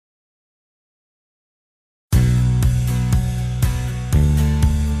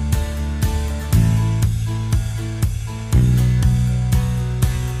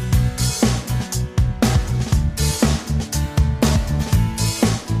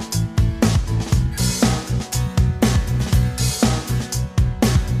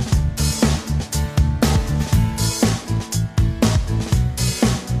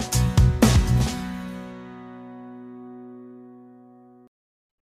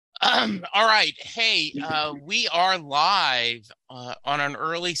All right. Hey, we are live on an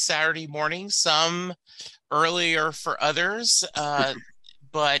early Saturday morning, some earlier for others.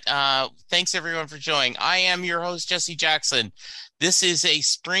 But thanks everyone for joining. I am your host, Jesse Jackson. This is a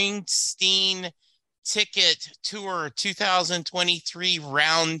Springsteen Ticket Tour 2023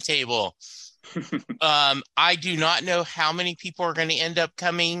 roundtable. I do not know how many people are going to end up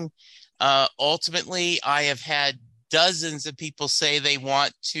coming. Ultimately, I have had dozens of people say they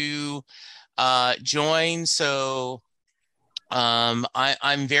want to join. So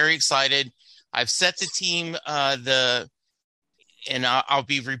I'm very excited. I've set the team, and I'll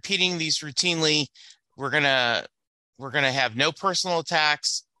be repeating these routinely. We're gonna have no personal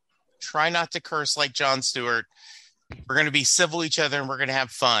attacks. Try not to curse like Jon Stewart. We're gonna be civil to each other, and we're gonna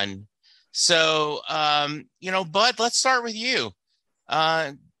have fun. So, Bud, let's start with you.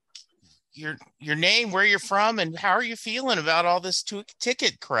 Your name, where you're from, and how are you feeling about all this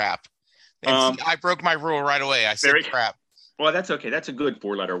ticket crap? And I broke my rule right away. I said crap. Well, that's okay. That's a good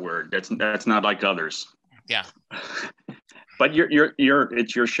four-letter word. That's not like others. Yeah. But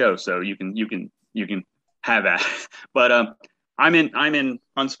it's your show, so you can have that. But I'm in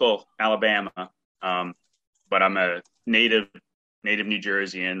Huntsville, Alabama. But I'm a native New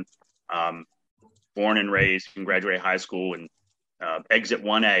Jerseyan. Born and raised and graduated high school and exit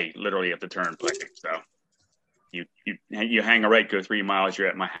 1A literally at the turnpike. So you hang a right, go 3 miles, you're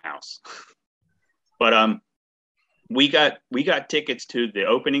at my house. But we got tickets to the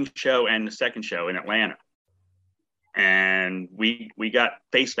opening show and the second show in Atlanta, and we got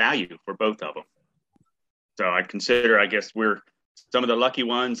face value for both of them. So I consider, I guess, we're some of the lucky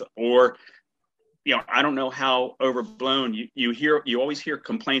ones. Or I don't know how overblown you always hear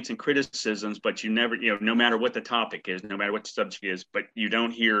complaints and criticisms, but you never, no matter what the topic is, no matter what the subject is, but you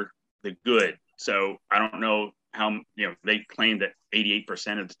don't hear the good. So I don't know how, they claim that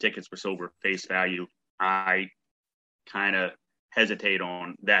 88% of the tickets were sold for face value. I kind of hesitate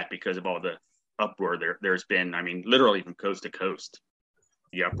on that because of all the uproar there's been. I mean, literally from coast to coast,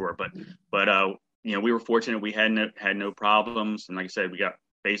 the uproar. But we were fortunate. We had no problems. And like I said, we got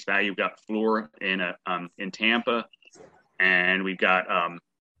face value. We've got floor in Tampa, and we've got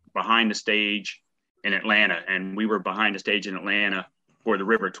behind the stage in Atlanta. And we were behind the stage in Atlanta for the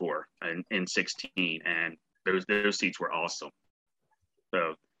River Tour in 16, and those seats were awesome.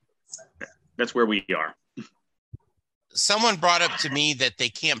 So that's where we are. Someone brought up to me that they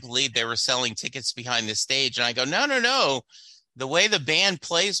can't believe they were selling tickets behind the stage, and I go, no. The way the band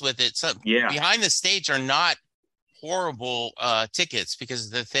plays with it, behind the stage are not horrible tickets because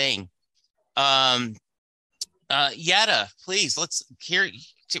of the thing. Yetta, please, let's hear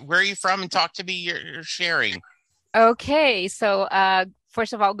where are you from and talk to me. You're sharing. Okay, so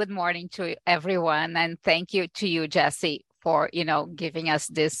first of all, good morning to everyone, and thank you to you, Jesse, for giving us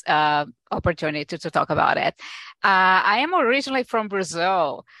this opportunity to talk about it. I am originally from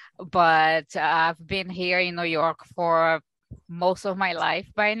Brazil, but I've been here in New York for most of my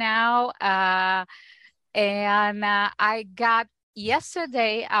life by now. And I got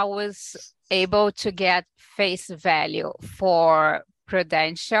yesterday, I was able to get face value for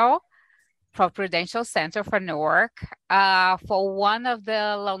Prudential Center for Newark, for one of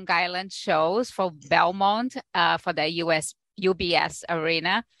the Long Island shows for Belmont, for the UBS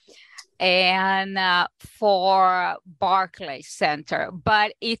Arena, and for Barclays Center.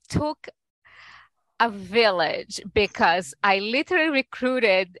 But it took a village because I literally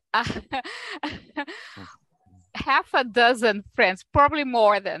recruited half a dozen friends, probably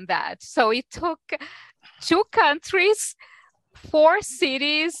more than that. So it took 2 countries, 4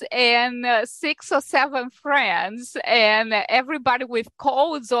 cities, and 6 or 7 friends, and everybody with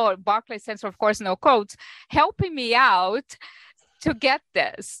codes, or Barclays Center, of course, no codes, helping me out to get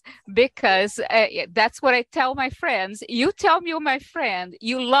this, because that's what I tell my friends. You tell me you're my friend,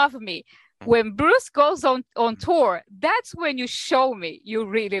 you love me. When Bruce goes on tour, that's when you show me you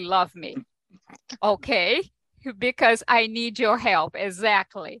really love me. Okay? Because I need your help.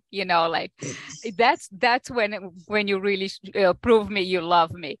 Exactly. That's when you really prove me you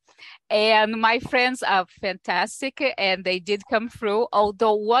love me. And my friends are fantastic, and they did come through.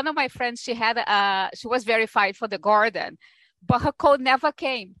 Although one of my friends, she was verified for the Garden, but her code never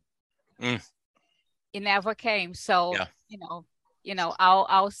came. It never came. So, yeah.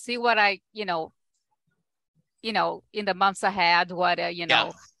 I'll see what in the months ahead, what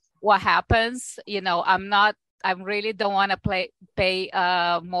happens. I really don't want to pay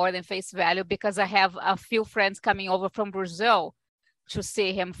more than face value, because I have a few friends coming over from Brazil to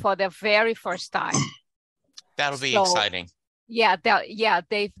see him for the very first time. That'll be exciting.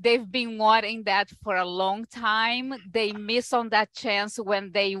 They've been wanting that for a long time. They missed on that chance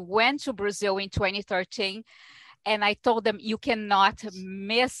when they went to Brazil in 2013, and I told them you cannot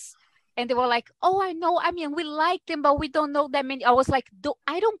miss. And they were like, "Oh, I know. I mean, we like them, but we don't know that many." I was like,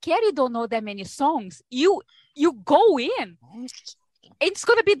 "I don't care. You don't know that many songs. You go in. It's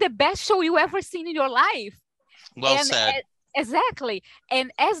gonna be the best show you ever seen in your life." Well said. Exactly.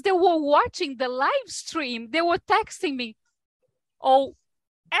 And as they were watching the live stream, they were texting me, "Oh,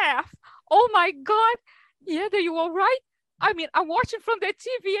 oh my God. Yeah, you were right. I mean, I'm watching from the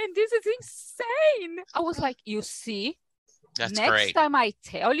TV and this is insane." I was like, "You see, that's next great. time I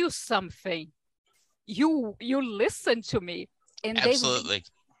tell you something, you listen to me." And absolutely,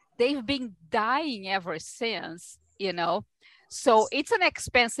 they've been dying ever since, you know. So it's an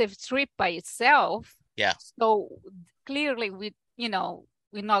expensive trip by itself. Yeah. So clearly we're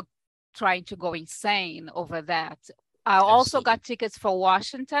not trying to go insane over that. I also got tickets for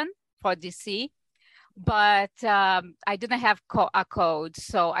Washington, for DC, but I didn't have a code.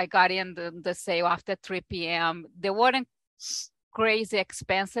 So I got in the sale after 3 p.m. They weren't crazy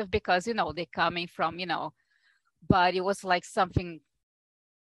expensive because, they're coming from, but it was like something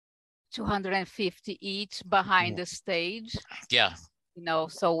 250 each behind the stage. Yeah.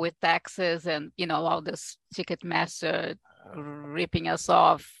 So with taxes and, all this Ticketmaster ripping us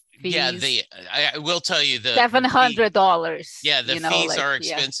off. Fees, I will tell you $700. Yeah, the fees are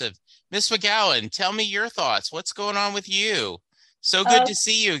expensive. Miss McGowan, tell me your thoughts. What's going on with you? So good to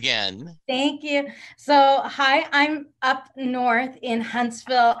see you again. Thank you. So, hi, I'm up north in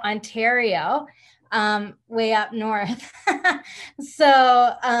Huntsville, Ontario, way up north.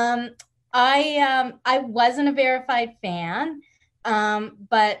 So, I wasn't a verified fan.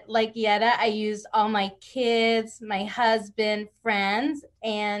 But like Yetta, I used all my kids, my husband, friends,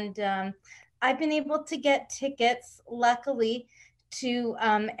 and I've been able to get tickets, luckily, to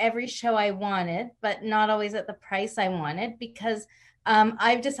every show I wanted, but not always at the price I wanted, because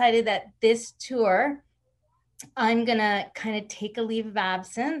I've decided that this tour, I'm going to kind of take a leave of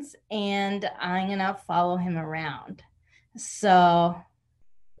absence and I'm going to follow him around. So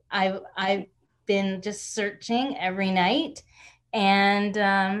I've been just searching every night. And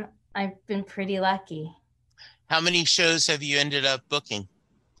I've been pretty lucky. How many shows have you ended up booking?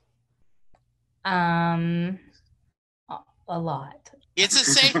 A lot. It's a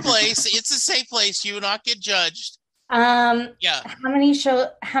safe place. It's a safe place. You will not get judged. Yeah. How many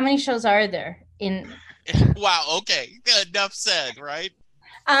shows are there in? Wow. Okay. Enough said. Right.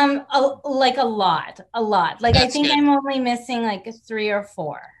 Like a lot. Like, That's I think good. I'm only missing like 3 or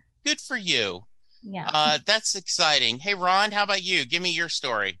 4. Good for you. Yeah. That's exciting. Hey, Ron, how about you? Give me your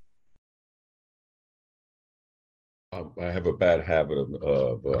story. I have a bad habit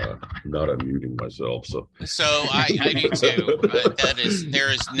of not unmuting myself. So I do too.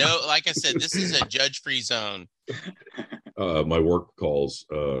 There is no, like I said, this is a judge-free zone. My work calls,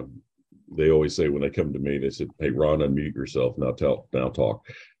 they always say when they come to me, they said, "Hey, Ron, unmute yourself. Now talk."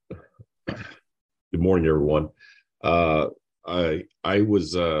 Good morning, everyone. I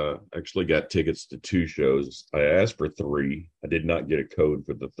was actually got tickets to 2 shows. I asked for 3. I did not get a code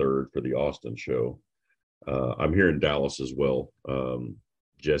for the 3rd for the Austin show. I'm here in Dallas as well.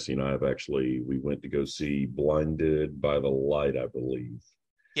 Jesse and I we went to go see Blinded by the Light, I believe.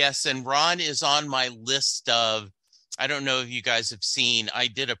 Yes, and Ron is on my list of, I don't know if you guys have seen, I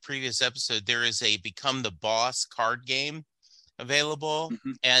did a previous episode. There is a Become the Boss card game available.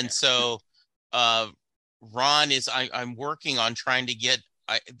 Mm-hmm. And so Ron I'm working on trying to get,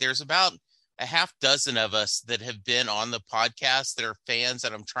 there's about a half dozen of us that have been on the podcast that are fans,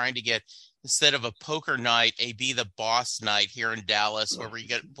 and I'm trying to get, instead of a poker night, a Be the Boss night here in Dallas, where we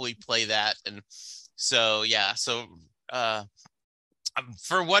play that. And so, yeah. So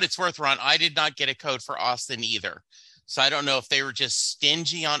for what it's worth, Ron, I did not get a code for Austin either. So I don't know if they were just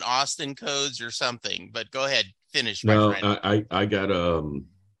stingy on Austin codes or something, but go ahead, finish, my friend. I got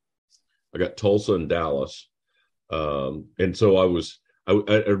Tulsa and Dallas. And so I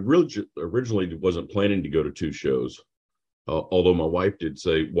originally wasn't planning to go to 2 shows. Although my wife did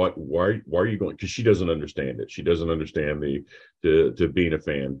say, why are you going? Because she doesn't understand it. She doesn't understand to being a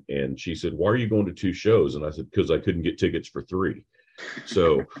fan. And she said, "Why are you going to 2 shows?" And I said, "Because I couldn't get tickets for 3.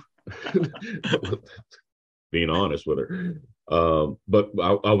 So being honest with her. But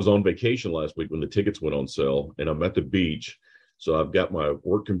I was on vacation last week when the tickets went on sale, and I'm at the beach. So I've got my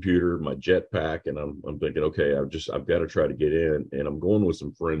work computer, my jetpack, and I'm thinking, okay, I've got to try to get in. And I'm going with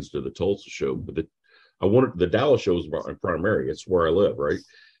some friends to the Tulsa show, but I wanted the Dallas show is my primary. It's where I live, right?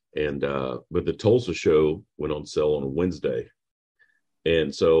 And but the Tulsa show went on sale on a Wednesday,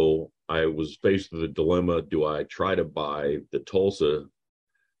 And so I was faced with the dilemma: do I try to buy the Tulsa,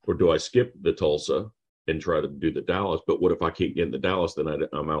 or do I skip the Tulsa and try to do the Dallas? But what if I can't get in the Dallas? Then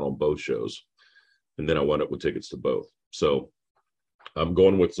I'm out on both shows, and then I wound up with tickets to both. So I'm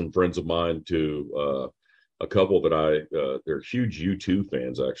going with some friends of mine to a couple that they're huge U2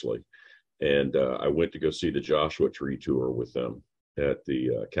 fans actually, and I went to go see the Joshua Tree tour with them at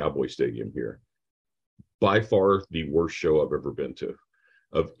the Cowboy Stadium here. By far the worst show I've ever been to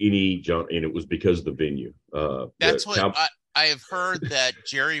of any genre, and it was because of the venue. That's what I have heard, that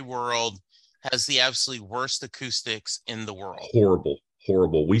Jerry World has the absolutely worst acoustics in the world.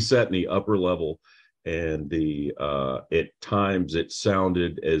 Horrible. We sat in the upper level, and at times it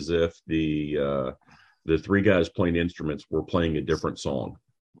sounded as if the three guys playing instruments were playing a different song.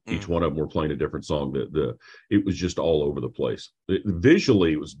 Each one of them were playing a different song. It was just all over the place.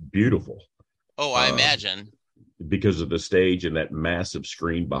 Visually, it was beautiful. Oh, I imagine. Because of the stage and that massive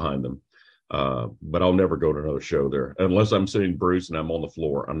screen behind them. But I'll never go to another show there unless I'm seeing Bruce and I'm on the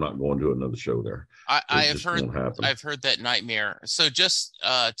floor. I'm not going to another show there. I've heard that nightmare. So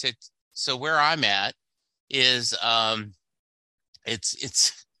so where I'm at is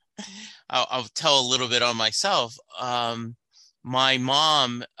it's I'll tell a little bit on myself. My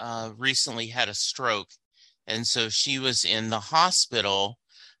mom recently had a stroke, and so she was in the hospital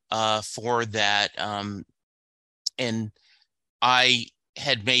for that. And I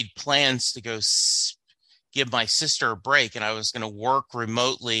had made plans to go give my sister a break, and I was going to work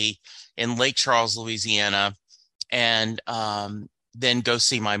remotely in Lake Charles, Louisiana, and then go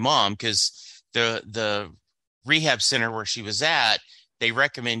see my mom, because the rehab center where she was at, they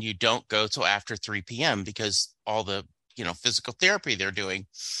recommend you don't go till after 3 p.m. because all the physical therapy they're doing.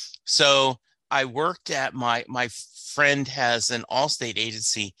 So I worked at my friend has an Allstate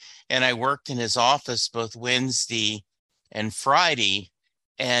agency, and I worked in his office both Wednesday and Friday.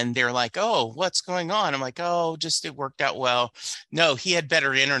 And they're like, "Oh, what's going on?" I'm like, "Oh, just it worked out well." No, he had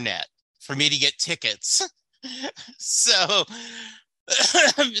better internet for me to get tickets. So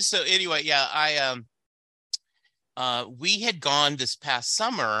anyway, yeah, we had gone this past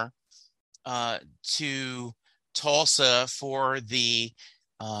summer to Tulsa for the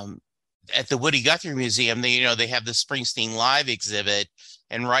at the Woody Guthrie Museum. They have the Springsteen Live exhibit,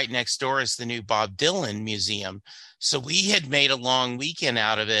 and right next door is the new Bob Dylan Museum. So we had made a long weekend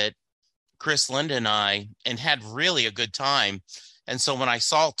out of it, Chris, Linda, and I, and had really a good time. And so when I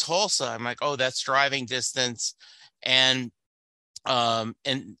saw Tulsa, I'm like, "Oh, that's driving distance." And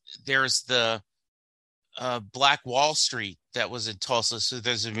there's the Black Wall Street that was in Tulsa. So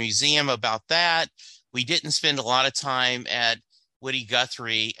there's a museum about that. We didn't spend a lot of time at Woody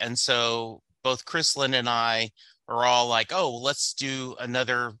Guthrie. And so both Chris, Lynn, and I are all like, "Oh, well, let's do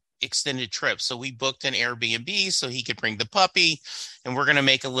another extended trip." So we booked an Airbnb so he could bring the puppy, and we're going to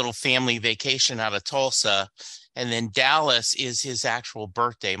make a little family vacation out of Tulsa. And then Dallas is his actual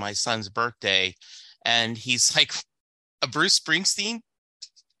birthday, my son's birthday. And he's like, "A Bruce Springsteen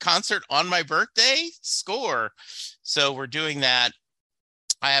concert on my birthday? Score." So we're doing that.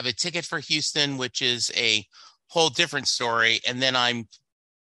 I have a ticket for Houston, which is a whole different story. And then I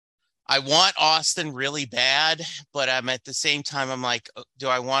want Austin really bad, but I'm at the same time, I'm like, do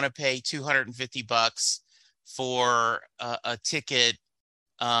I want to pay $250 for a ticket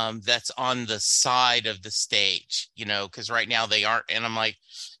that's on the side of the stage, because right now they aren't. And I'm like,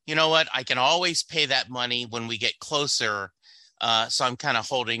 you know what? I can always pay that money when we get closer. So I'm kind of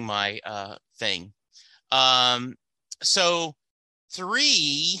holding my thing. So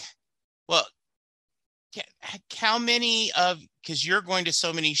 3, well, how many because you're going to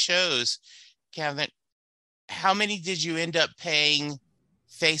so many shows, Kevin, how many did you end up paying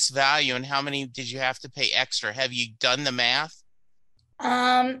face value, and how many did you have to pay extra? Have you done the math?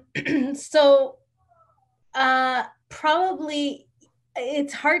 So probably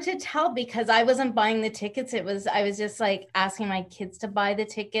it's hard to tell because I wasn't buying the tickets. I was just like asking my kids to buy the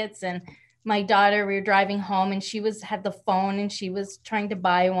tickets, and my daughter, we were driving home and she had the phone and she was trying to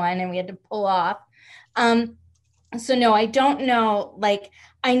buy one and we had to pull off. So no, I don't know. Like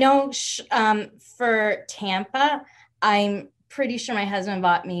I know for Tampa, I'm pretty sure my husband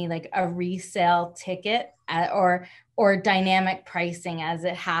bought me like a resale ticket or dynamic pricing as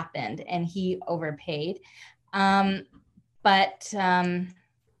it happened, and he overpaid. But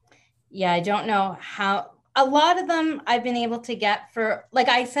yeah, I don't know how. A lot of them I've been able to get for, like,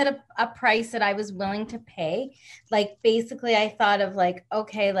 I set a price that I was willing to pay. Like basically I thought of like,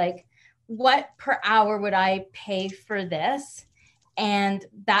 okay, like what per hour would I pay for this? And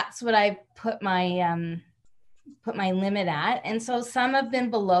that's what I put my limit at. And so some have been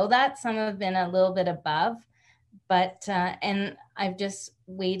below that, some have been a little bit above, But and I've just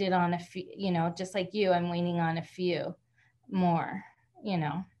waited on a few, just like you, I'm waiting on a few more,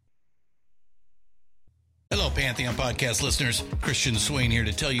 Hello, Pantheon podcast listeners. Christian Swain here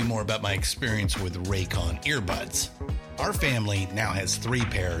to tell you more about my experience with Raycon earbuds. Our family now has 3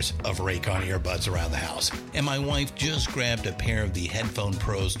 pairs of Raycon earbuds around the house, and my wife just grabbed a pair of the Headphone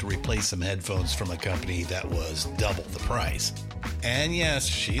Pros to replace some headphones from a company that was double the price. And yes,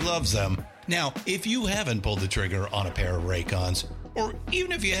 she loves them. Now, if you haven't pulled the trigger on a pair of Raycons, or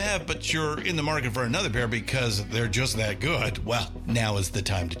even if you have, but you're in the market for another pair because they're just that good, well, now is the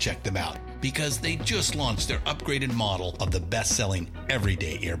time to check them out, because they just launched their upgraded model of the best-selling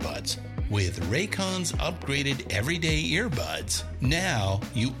everyday earbuds. With Raycon's upgraded everyday earbuds, now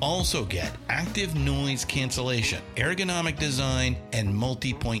you also get active noise cancellation, ergonomic design, and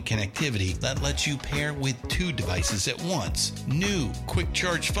multi-point connectivity that lets you pair with 2 devices at once. New quick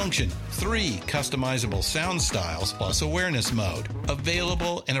charge function, 3 customizable sound styles, plus awareness mode.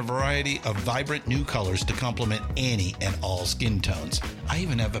 Available in a variety of vibrant new colors to complement any and all skin tones. I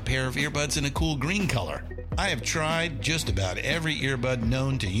even have a pair of earbuds in a cool green color. I have tried just about every earbud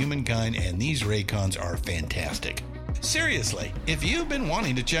known to humankind, and these Raycons are fantastic. Seriously, if you've been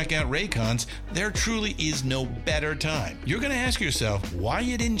wanting to check out Raycons, there truly is no better time. You're going to ask yourself why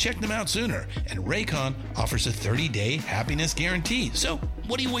you didn't check them out sooner, and Raycon offers a 30-day happiness guarantee. So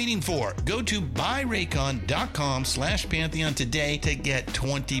what are you waiting for? Go to buyraycon.com/Pantheon today to get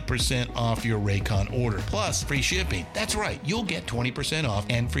 20% off your Raycon order, plus free shipping. That's right, you'll get 20% off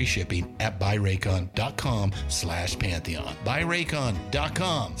and free shipping at buyraycon.com/Pantheon.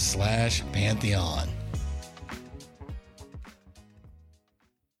 buyraycon.com/Pantheon.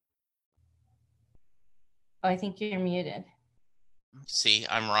 Oh, I think you're muted. See,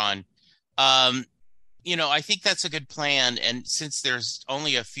 I'm Ron. I think that's a good plan. And since there's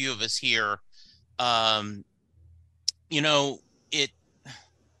only a few of us here, I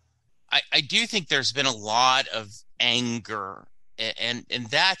do think there's been a lot of anger, and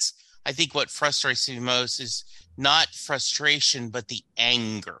that's, I think, what frustrates me most is not frustration, but the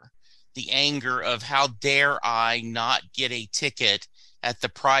anger of how dare I not get a ticket at the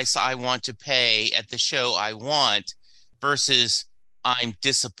price I want to pay at the show I want, versus I'm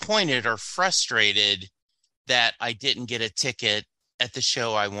disappointed or frustrated that I didn't get a ticket at the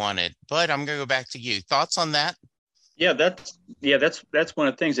show I wanted. But I'm going to go back to you. Thoughts on that? Yeah, that's one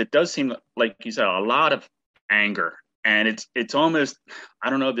of the things. It does seem like you said, a lot of anger, and it's almost,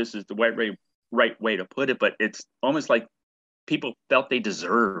 I don't know if this is the right way to put it, but it's almost like people felt they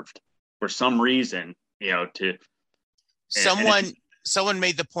deserved for some reason, to Someone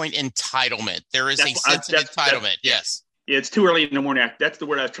made the point entitlement. There is a sense of entitlement. Yes. Yeah, it's too early in the morning. That's the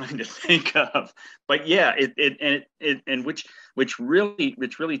word I was trying to think of. But yeah, which really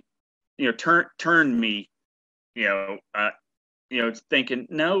turned me, thinking,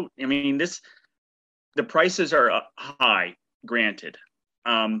 no, I mean, the prices are high, granted.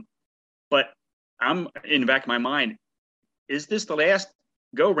 But I'm in the back of my mind, is this the last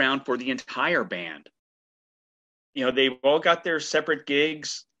go round for the entire band? They've all got their separate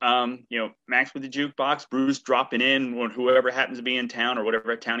gigs. Max with the jukebox, Bruce dropping in when whoever happens to be in town or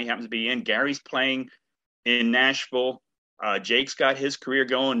whatever town he happens to be in. Gary's playing in Nashville. Jake's got his career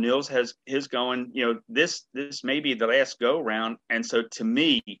going. Nils has his going. This may be the last go round. And so to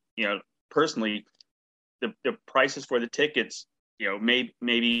me, personally, the prices for the tickets, may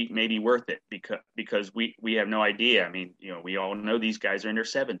be worth it because we have no idea. I mean, we all know these guys are in their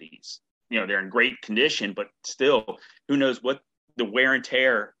 70s. They're in great condition, but still, who knows what the wear and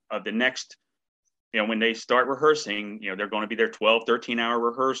tear of the next, when they start rehearsing, they're going to be there 12, 13-hour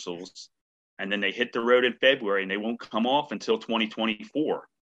rehearsals, and then they hit the road in February, and they won't come off until 2024.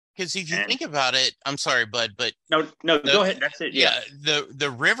 Because if you think about it, I'm sorry, Bud, but no, go ahead. That's it. Yeah.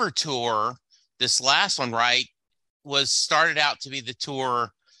 The River Tour, this last one, right, was started out to be the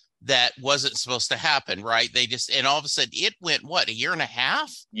tour that wasn't supposed to happen, right? And all of a sudden it went, what, a year and a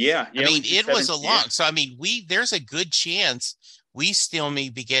half? Yeah. I mean, it was a long, so I mean, there's a good chance we still may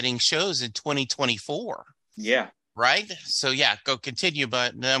be getting shows in 2024. Yeah. Right? So yeah, go continue,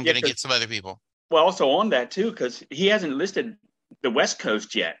 but then I'm going to get some other people. Well, also on that too, because he hasn't listed the West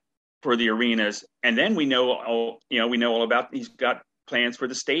Coast yet for the arenas. And then we know all about, he's got plans for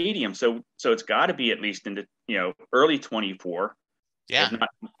the stadium. So it's got to be at least in the, early 24. Yeah.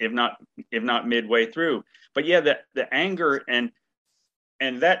 If not midway through. But yeah, the anger and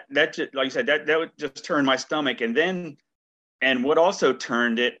that just, like I said, that would just turn my stomach. And what also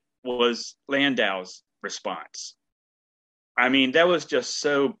turned it was Landau's response. I mean, that was just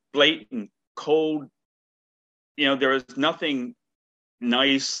so blatant, cold. There was nothing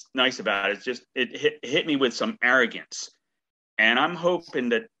nice about it. It's just it hit me with some arrogance, and I'm hoping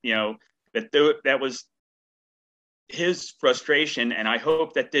that that was his frustration, and I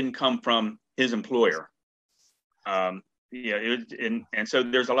hope that didn't come from his employer. And so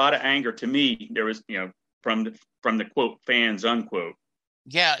there's a lot of anger to me. There was from the quote fans unquote.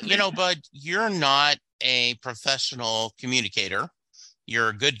 Yeah, Bud, you're not a professional communicator. You're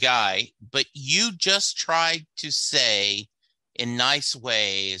a good guy, but you just tried to say in nice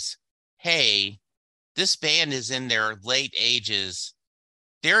ways, hey, this band is in their late ages.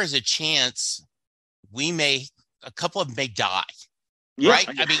 There is a chance a couple of them may die. Yeah. Right?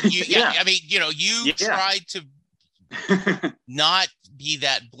 I mean, you tried to not be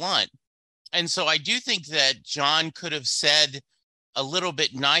that blunt. And so I do think that John could have said a little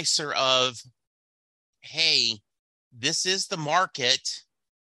bit nicer of, hey, this is the market,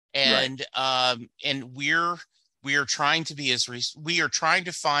 and right. And we are trying to be we are trying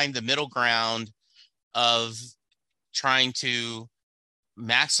to find the middle ground of trying to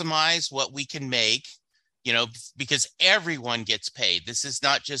maximize what we can make, because everyone gets paid. This is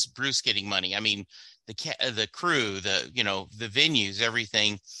not just Bruce getting money. I mean, the crew, the venues,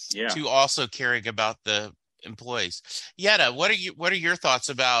 everything, to also caring about the employees. Yetta, what are your thoughts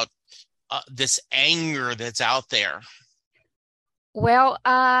about this anger that's out there? Well,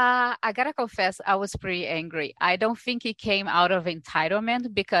 I gotta confess, I was pretty angry. I don't think it came out of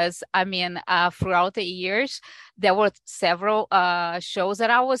entitlement because, throughout the years, there were several shows that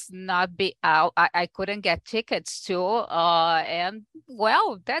I was not out. I couldn't get tickets to, and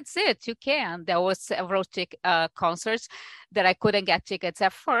well, that's it. You can. There were several concerts that I couldn't get tickets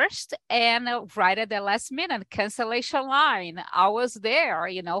at first, and right at the last minute, cancellation line. I was there,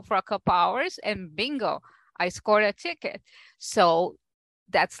 for a couple hours, and bingo, I scored a ticket. So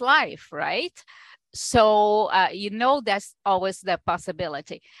that's life, right? So, that's always the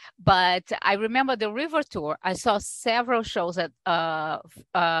possibility. But I remember the River Tour. I saw several shows from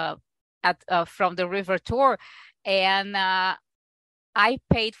the River Tour, and I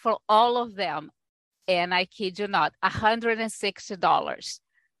paid for all of them. And I kid you not, $160.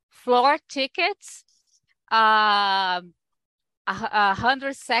 Floor tickets,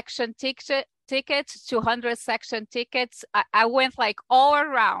 100 section tickets, 200 section tickets. I went like all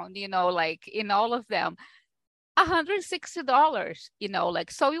around, like in all of them, $160,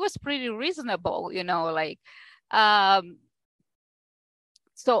 so it was pretty reasonable,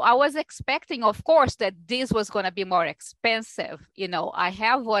 so I was expecting, of course, that this was going to be more expensive. I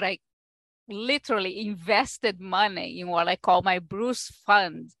have what I literally invested money in, what I call my Bruce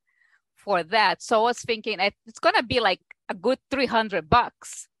fund for that. So I was thinking it's going to be like a good $300.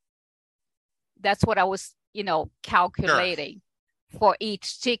 That's what I was, calculating for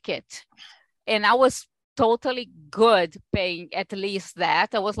each ticket. And I was totally good paying at least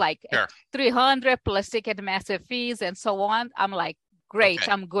that. I was like 300 plus Ticketmaster fees and so on. I'm like, great,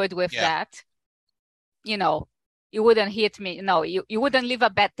 I'm good with that. You wouldn't hit me. No, you wouldn't leave a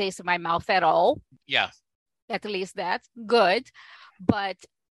bad taste in my mouth at all. Yeah. At least that. Good. But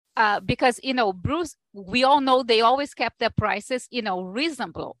because, Bruce, we all know they always kept their prices,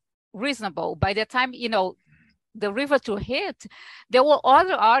 reasonable. By the time, the River Tour hit, there were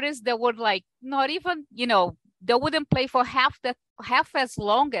other artists that were like not even, they wouldn't play for half as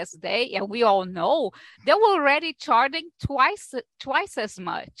long as they, and we all know they were already charging twice as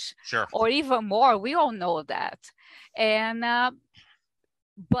much, or even more. We all know that. And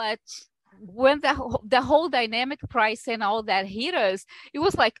but when the whole dynamic price and all that hit us, it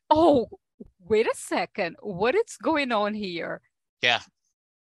was like, oh, wait a second, what is going on here? Yeah.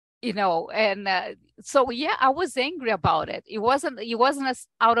 And so, yeah, I was angry about it. It wasn't as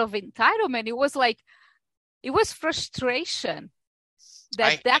out of entitlement. It was like, it was frustration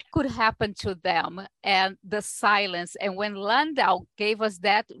that could happen to them, and the silence. And when Landau gave us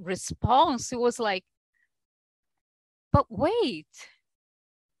that response, it was like, but wait.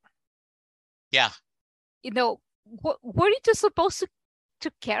 Yeah. Weren't you supposed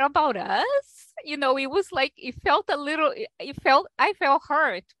to care about us? It was like, I felt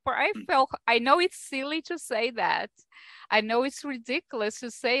hurt. I know it's silly to say that. I know it's ridiculous to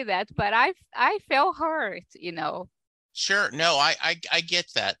say that, but I felt hurt, Sure. No, I get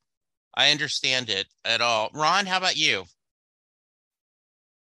that. I understand it at all. Ron, how about you?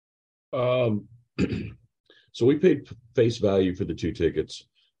 So we paid face value for the 2 tickets.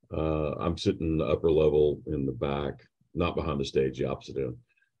 I'm sitting in the upper level in the back, not behind the stage, the opposite end.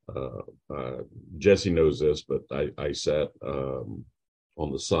 Jesse knows this, but I sat on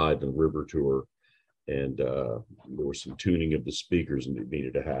the side in the River Tour, and there was some tuning of the speakers and it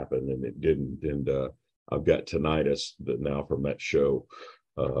needed to happen, and it didn't. And I've got tinnitus now from that show,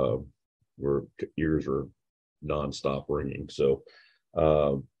 where ears are nonstop ringing. So,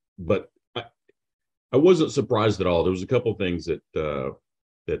 but I wasn't surprised at all. There was a couple of things that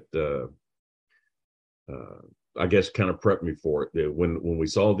I guess kind of prepped me for it. When we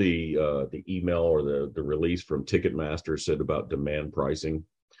saw the email or the release from Ticketmaster said about demand pricing,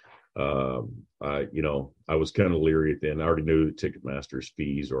 I was kind of leery at the end. I already knew that Ticketmaster's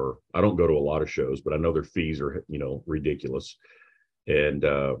fees are, I don't go to a lot of shows, but I know their fees are, ridiculous. And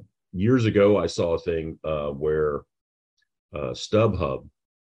years ago, I saw a thing where StubHub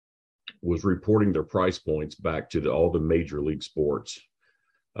was reporting their price points back to all the major league sports,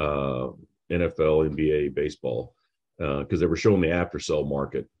 NFL, NBA, baseball, because they were showing the after sale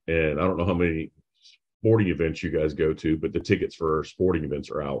market. And I don't know how many sporting events you guys go to, but the tickets for sporting events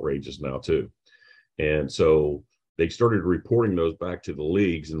are outrageous now too. And so they started reporting those back to the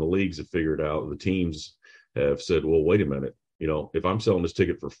leagues, and the leagues have figured out, the teams have said, well, wait a minute, if I'm selling this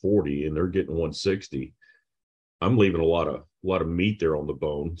ticket for 40 and they're getting 160, I'm leaving a lot of meat there on the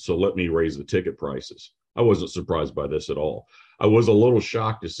bone. So let me raise the ticket prices. I wasn't surprised by this at all. I was a little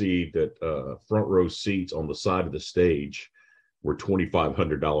shocked to see that front row seats on the side of the stage were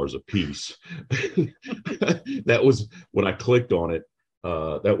 $2,500 a piece. That was, when I clicked on it,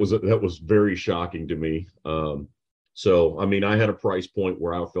 that was very shocking to me. So, I mean, I had a price point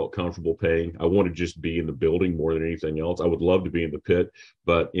where I felt comfortable paying. I want to just be in the building more than anything else. I would love to be in the pit,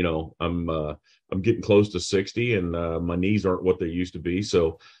 but I'm getting close to 60, and my knees aren't what they used to be.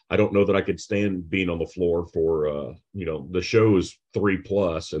 So I don't know that I could stand being on the floor for, the show is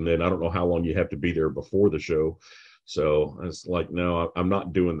 3+, and then I don't know how long you have to be there before the show. So it's like, no, I'm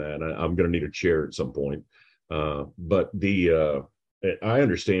not doing that. I'm going to need a chair at some point. But I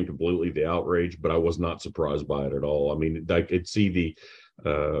understand completely the outrage, but I was not surprised by it at all. I mean, I could see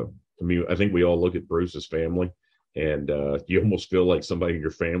I think we all look at Bruce's family, and you almost feel like somebody in your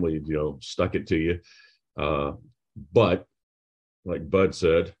family, stuck it to you. But like Bud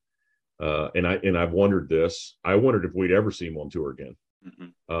said, and I've wondered this, I wondered if we'd ever see him on tour again.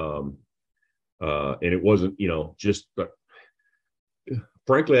 Mm-hmm. And it wasn't,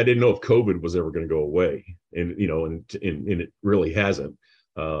 frankly, I didn't know if COVID was ever going to go away, and it really hasn't.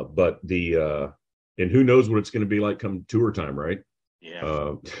 But and who knows what it's going to be like come tour time, right?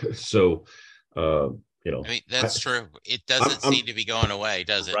 Yeah. I mean, that's true. It doesn't seem to be going away,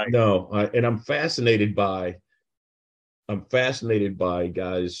 does it? Right. No, and I'm fascinated by guys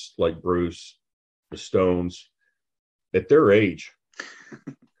like Bruce, the Stones, at their age.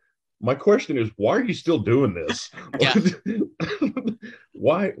 My question is, why are you still doing this? Yeah.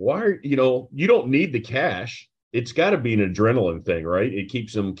 Why you don't need the cash. It's got to be an adrenaline thing, right? It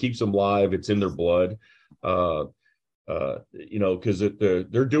keeps them live. It's in their blood. Because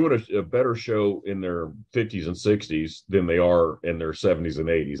they're doing a better show in their 50s and 60s than they are in their 70s and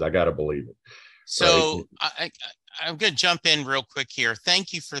 80s. I got to believe it. So right? I'm going to jump in real quick here.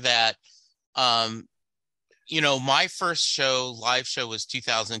 Thank you for that. My first live show was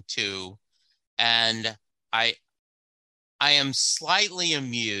 2002, and I am slightly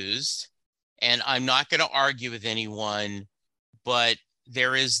amused, and I'm not going to argue with anyone, but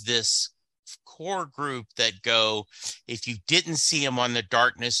there is this core group that go, if you didn't see him on the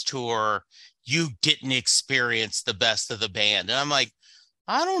Darkness tour, you didn't experience the best of the band. And I'm like,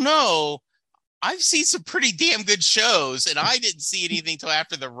 I don't know. I've seen some pretty damn good shows, and I didn't see anything till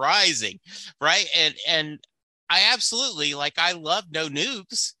after the Rising, right? And I absolutely, I love No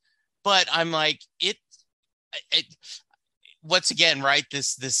Nukes, but I'm like, it once again, right?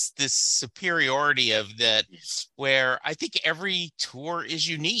 This superiority of that, where I think every tour is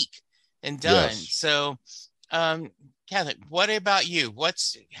unique and done. Yes. So, Kathy, what about you?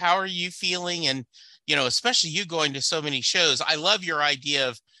 How are you feeling? And, especially you going to so many shows, I love your idea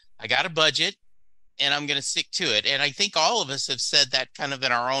of, I got a budget and I'm going to stick to it. And I think all of us have said that kind of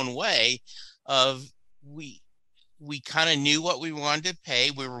in our own way of, we kind of knew what we wanted to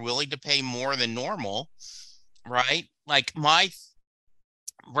pay. We were willing to pay more than normal, right? Like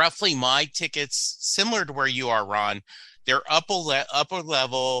roughly my tickets, similar to where you are, Ron, they're upper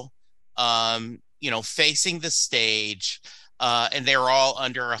level, facing the stage, and they're all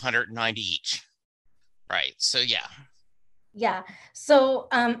under 190 each. Right. So, yeah. Yeah. So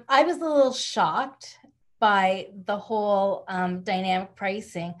I was a little shocked by the whole dynamic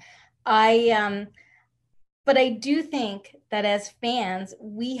pricing. But I do think that as fans,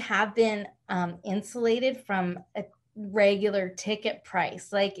 we have been insulated from a regular ticket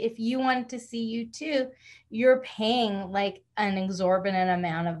price. Like if you want to see U2, you're paying like an exorbitant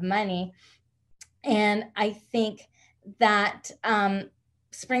amount of money. And I think that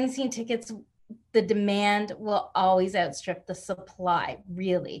Springsteen tickets the demand will always outstrip the supply,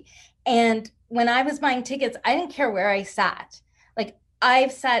 really. And when I was buying tickets, I didn't care where I sat. Like,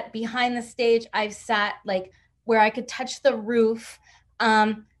 I've sat behind the stage, I've sat like where I could touch the roof.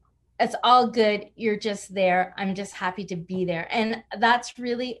 It's all good. You're just there. I'm just happy to be there. And that's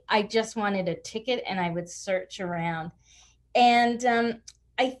really, I just wanted a ticket and I would search around. And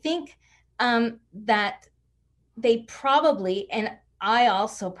I think that they probably, and I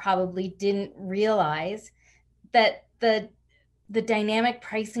also probably didn't realize that the dynamic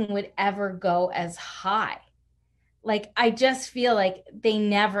pricing would ever go as high. Like, I just feel like they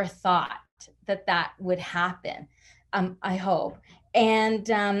never thought that that would happen. I hope. And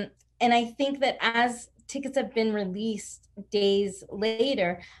I think that as tickets have been released days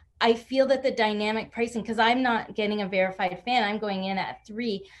later, I feel that the dynamic pricing, because I'm not getting a verified fan, I'm going in at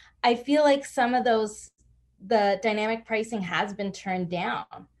 3. I feel like some of those, the dynamic pricing has been turned down.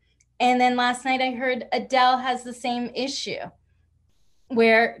 And then last night I heard Adele has the same issue,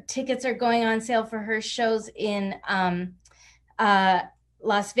 where tickets are going on sale for her shows in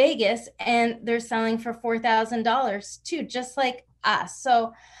Las Vegas, and they're selling for $4,000 too, just like us.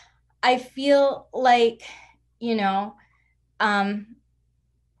 So I feel like, again,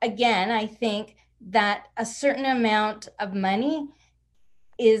 I think that a certain amount of money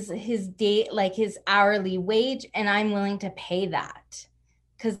is his his hourly wage, and I'm willing to pay that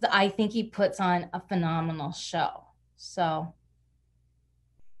because I think he puts on a phenomenal show. So.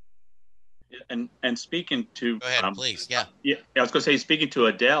 And speaking to, go ahead, please. Yeah, I was going to say, speaking to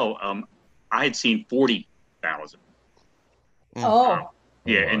Adele, I had seen 40,000. Oh.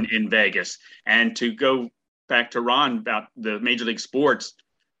 Yeah, in Vegas. And to go back to Ron about the Major League Sports,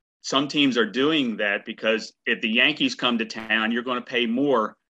 some teams are doing that because if the Yankees come to town, you're going to pay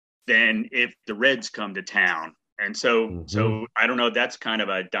more than if the Reds come to town. And so, so I don't know, that's kind of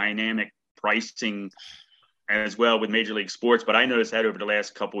a dynamic pricing as well with Major League Sports. But I noticed that over the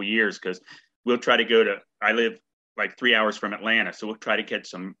last couple of years, because we'll try to go to, I live like 3 hours from Atlanta, so we'll try to catch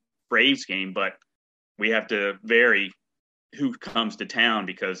some Braves game, but we have to vary who comes to town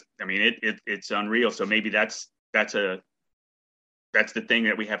because, I mean, it's unreal. So maybe that's the thing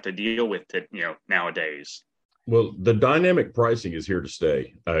that we have to deal with nowadays. Well, the dynamic pricing is here to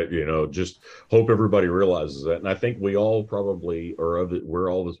stay. Just hope everybody realizes that. And I think we all probably we're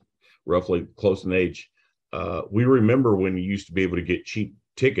all roughly close in age. We remember when you used to be able to get cheap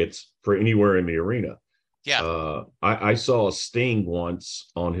tickets for anywhere in the arena. Yeah. I saw Sting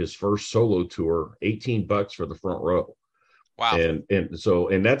once on his first solo tour, $18 for the front row. Wow. And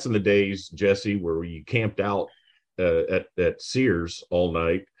that's in the days, Jesse, where you camped out at Sears all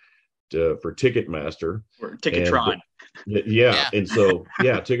night for Ticketmaster or Ticketron. Yeah. And so,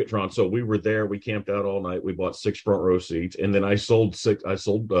 Ticketron. So we were there. We camped out all night. We bought 6 front row seats, and then I sold 2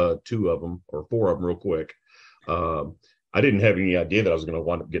 of them or 4 of them real quick. I didn't have any idea that I was going to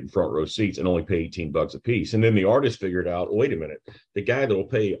wind up getting front row seats and only pay $18 a piece. And then the artist figured out, wait a minute, the guy that will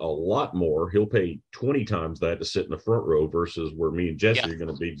pay a lot more, he'll pay 20 times that to sit in the front row versus where me and Jesse are going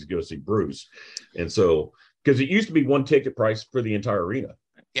to be to go see Bruce. And so, because it used to be one ticket price for the entire arena.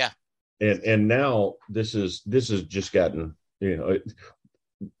 Yeah. And now this is just gotten, you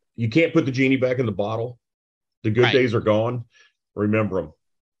can't put the genie back in the bottle. The good days are gone. Remember them,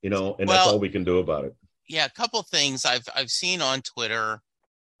 and that's all we can do about it. Yeah, a couple things I've seen on Twitter,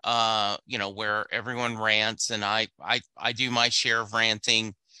 where everyone rants, and I do my share of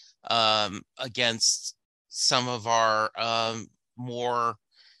ranting against some of our more,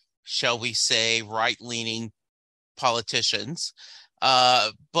 shall we say, right-leaning politicians.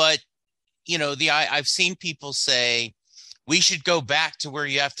 But I've seen people say we should go back to where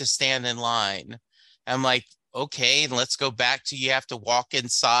you have to stand in line. I'm like, okay, and let's go back to you have to walk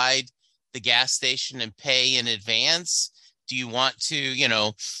inside the gas station and pay in advance. Do you want to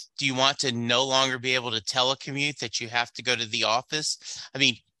no longer be able to telecommute, that you have to go to the office? I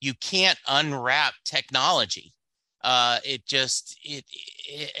mean, you can't unwrap technology. I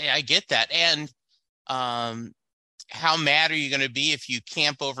get that. And how mad are you going to be if you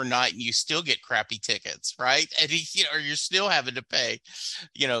camp overnight and you still get crappy tickets, right? And or you're still having to pay,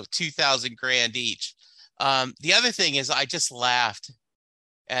 $2,000 each. The other thing is, I just laughed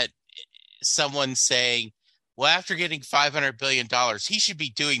at someone saying, well, after getting $500 billion, he should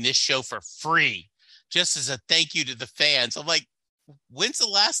be doing this show for free, just as a thank you to the fans. I'm like, when's the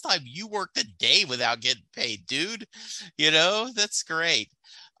last time you worked a day without getting paid, dude? That's great.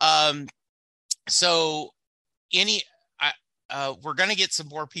 So we're going to get some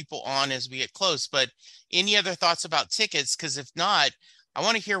more people on as we get close, but any other thoughts about tickets? Because if not, I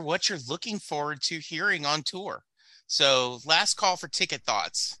want to hear what you're looking forward to hearing on tour. So last call for ticket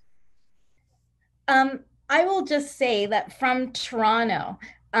thoughts. I will just say that from Toronto,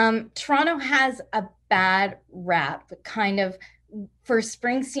 Toronto has a bad rap, kind of, for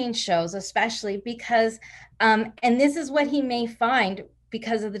Springsteen shows, especially because, and this is what he may find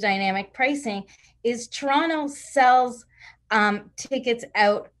because of the dynamic pricing, is Toronto sells tickets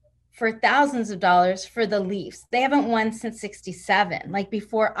out for thousands of dollars for the Leafs. They haven't won since '67, like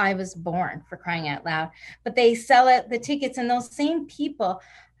before I was born, for crying out loud. But they sell it, the tickets, and those same people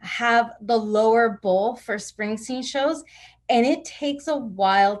have the lower bowl for Springsteen shows. And it takes a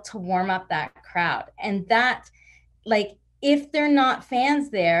while to warm up that crowd. And that, like, if they're not fans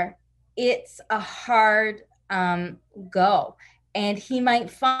there, it's a hard go. And he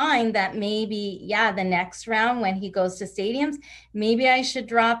might find that maybe, the next round when he goes to stadiums, maybe I should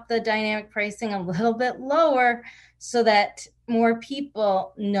drop the dynamic pricing a little bit lower so that more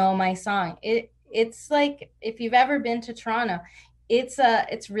people know my song. It's like, if you've ever been to Toronto,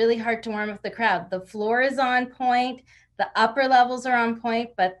 it's really hard to warm up the crowd. The floor is on point, the upper levels are on point,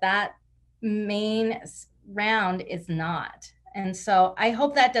 but that main round is not. And so I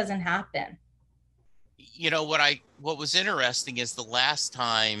hope that doesn't happen. You know, what was interesting is the last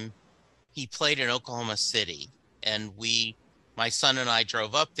time he played in Oklahoma City, and my son and I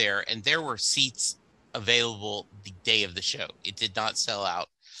drove up there, and there were seats available the day of the show. It did not sell out.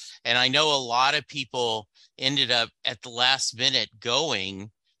 And I know a lot of people ended up at the last minute going.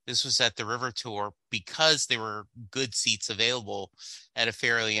 This was at the River Tour because there were good seats available at a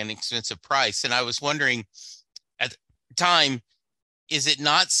fairly inexpensive price. And I was wondering at the time, is it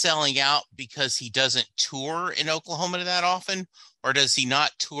not selling out because he doesn't tour in Oklahoma that often? Or does he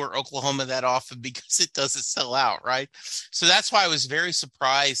not tour Oklahoma that often because it doesn't sell out, right? So that's why I was very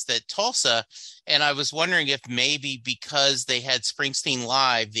surprised at Tulsa. And I was wondering if maybe because they had Springsteen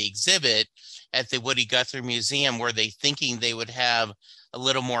Live, the exhibit at the Woody Guthrie Museum, were they thinking they would have a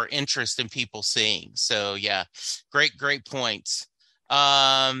little more interest in people seeing? So yeah, great points.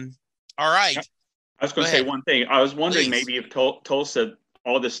 All right. I was going to say one thing. I was wondering maybe if Tulsa,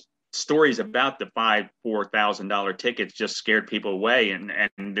 all this stories about the $4,000 tickets just scared people away,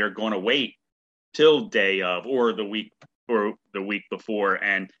 and they're going to wait till day of or the week before,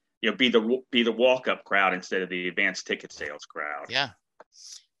 and be the walk up crowd instead of the advanced ticket sales crowd. Yeah,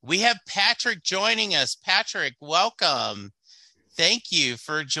 we have Patrick joining us. Patrick, welcome. Thank you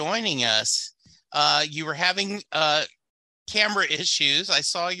for joining us. You were having camera issues. I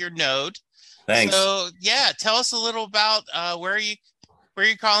saw your note. Thanks. So yeah, tell us a little about where are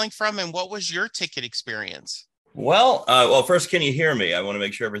you calling from, and what was your ticket experience? Well, first, can you hear me? I want to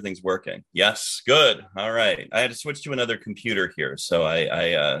make sure everything's working. Yes, good. All right. I had to switch to another computer here, so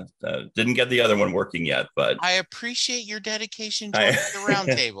I didn't get the other one working yet. But I appreciate your dedication to the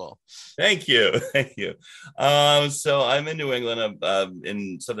roundtable. Thank you. So I'm in New England. I'm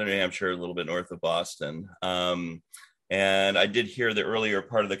in southern New Hampshire, a little bit north of Boston. And I did hear the earlier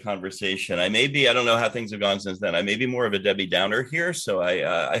part of the conversation. I don't know how things have gone since then. I may be more of a Debbie Downer here, so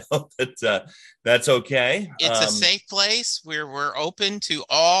I hope that that's okay. It's a safe place where we're open to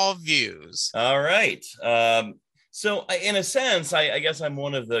all views. All right. So in a sense, I guess I'm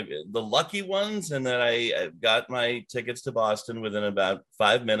one of the lucky ones in that I got my tickets to Boston within about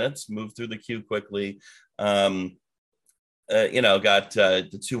 5 minutes, moved through the queue quickly, got the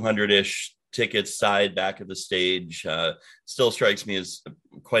 200-ish tickets side back of the stage. Still strikes me as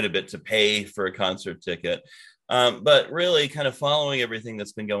quite a bit to pay for a concert ticket. But really kind of following everything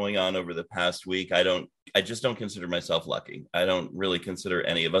that's been going on over the past week, I just don't consider myself lucky. I don't really consider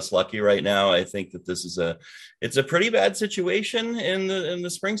any of us lucky right now. I think that this is it's a pretty bad situation in the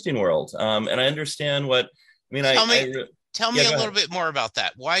Springsteen world. And I understand Tell me a little bit more about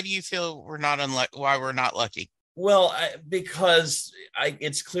that. Why do you feel why we're not lucky? Well, because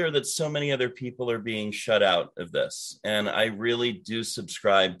it's clear that so many other people are being shut out of this. And I really do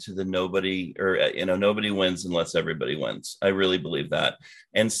subscribe to the nobody wins unless everybody wins. I really believe that.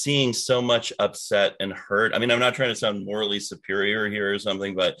 And seeing so much upset and hurt. I mean, I'm not trying to sound morally superior here or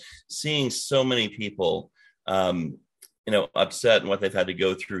something, but seeing so many people, upset and what they've had to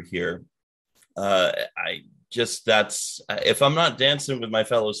go through here. If I'm not dancing with my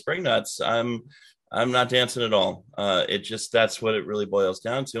fellow Springnuts, I'm not dancing at all. That's what it really boils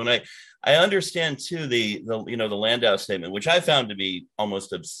down to. And I understand too, the Landau statement, which I found to be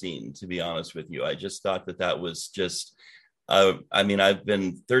almost obscene, to be honest with you. I just thought that was just, I've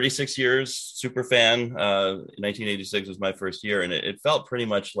been 36 years, super fan. 1986 was my first year, and it felt pretty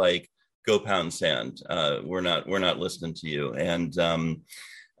much like go pound sand. We're not listening to you. And,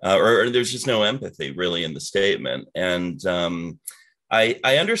 or there's just no empathy really in the statement. And,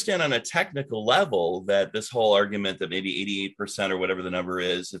 I understand on a technical level that this whole argument that maybe 88% or whatever the number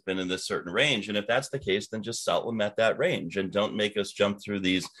is have been in this certain range. And if that's the case, then just sell them at that range and don't make us jump through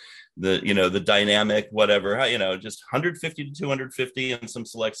the dynamic, whatever, just 150 to 250 and some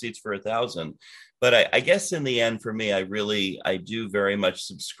select seats for 1,000. But I guess in the end, for me, I do very much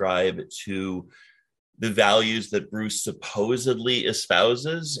subscribe to the values that Bruce supposedly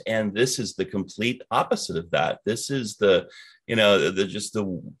espouses. And this is the complete opposite of that. This is I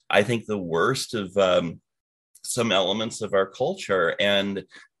think the worst of some elements of our culture. And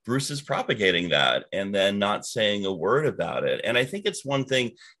Bruce is propagating that and then not saying a word about it. And I think it's one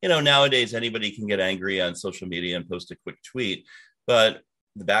thing, nowadays anybody can get angry on social media and post a quick tweet, but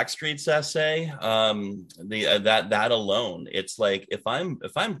the Backstreets essay, that alone, it's like if I'm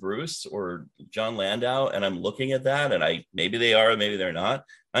Bruce or John Landau and I'm looking at that, and maybe they are, maybe they're not,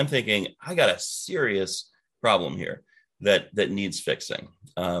 I'm thinking I got a serious problem here that needs fixing.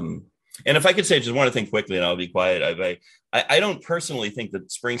 And if I could say just one thing quickly, and I'll be quiet. I don't personally think that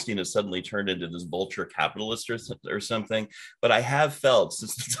Springsteen has suddenly turned into this vulture capitalist or something, but I have felt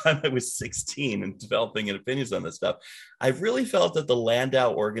since the time I was 16 and developing opinions on this stuff, I've really felt that the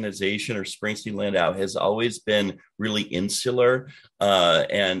Landau organization or Springsteen Landau has always been really insular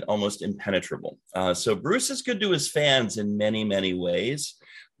and almost impenetrable. So Bruce is good to his fans in many, many ways,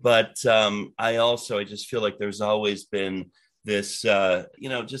 but I just feel like there's always been this,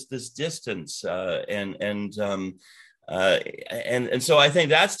 just this distance and so I think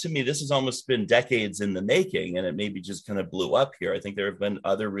that's, to me, this has almost been decades in the making, and it maybe just kind of blew up here. I think there have been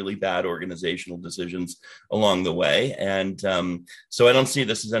other really bad organizational decisions along the way. And so I don't see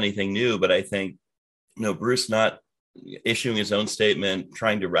this as anything new, but I think, Bruce not issuing his own statement,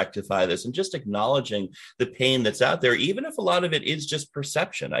 trying to rectify this and just acknowledging the pain that's out there, even if a lot of it is just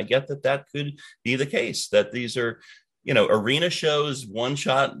perception. I get that could be the case, that these are, arena shows, one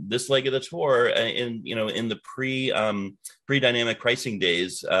shot this leg of the tour in the pre-dynamic pricing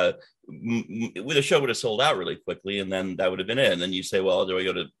days, with a show would have sold out really quickly. And then that would have been it. And then you say, well, do I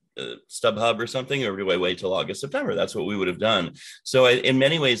go to StubHub or something, or do I wait till August, September? That's what we would have done. So in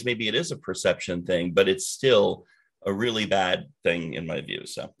many ways, maybe it is a perception thing, but it's still a really bad thing in my view.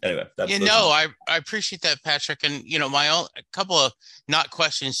 So anyway, I appreciate that, Patrick. And, a couple of not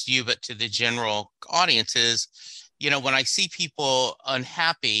questions to you, but to the general audience is, when I see people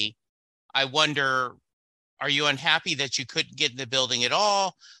unhappy, I wonder, are you unhappy that you couldn't get in the building at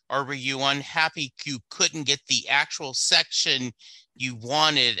all? Or were you unhappy you couldn't get the actual section you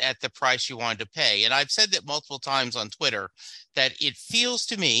wanted at the price you wanted to pay? And I've said that multiple times on Twitter, that it feels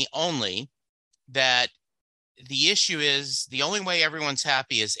to me only that the issue is the only way everyone's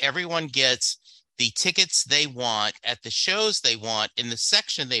happy is everyone gets the tickets they want at the shows they want in the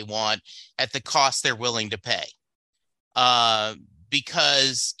section they want at the cost they're willing to pay.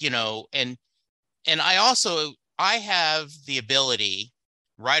 Because, and I have the ability,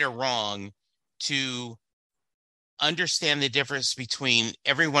 right or wrong, to understand the difference between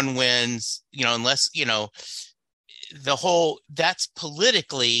everyone wins, unless, that's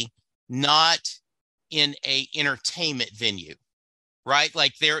politically not in a entertainment venue, right?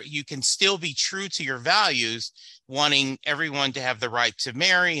 Like you can still be true to your values, wanting everyone to have the right to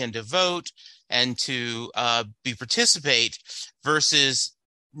marry and to vote and to participate, versus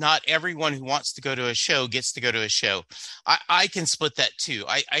not everyone who wants to go to a show gets to go to a show. I can split that too.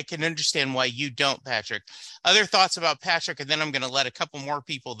 I can understand why you don't, Patrick. Other thoughts about Patrick, and then I'm going to let a couple more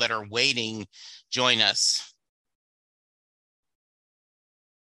people that are waiting join us.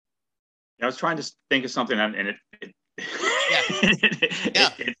 I was trying to think of something, and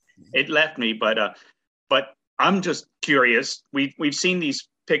it left me. But I'm just curious. We've seen these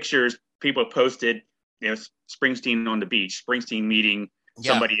pictures people posted. Springsteen on the beach, Springsteen meeting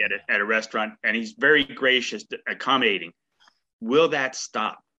somebody at a restaurant, and he's very gracious, accommodating. Will that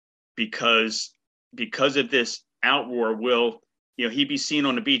stop because of this outroar? Will he be seen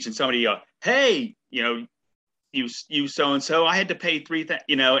on the beach and somebody hey, you so and so, I had to pay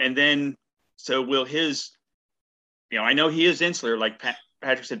 $3,000, and then so will his, I know he is insular, like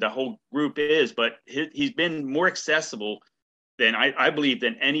Patrick said, the whole group is, but he's been more accessible than I believe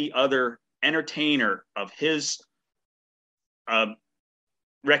than any other entertainer of his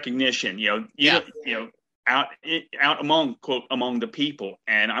recognition, out among the people.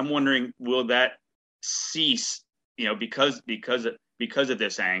 And I'm wondering, will that cease, because of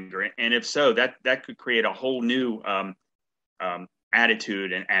this anger? And if so, that could create a whole new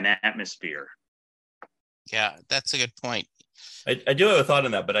attitude and atmosphere. Yeah, that's a good point. I do have a thought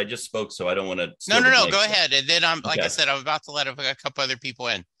on that, but I just spoke, so I don't want to. No, go ahead. And then I said, I'm about to let a couple other people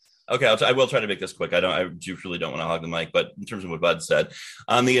in. Okay, I will try to make this quick. I truly don't want to hog the mic, but in terms of what Bud said,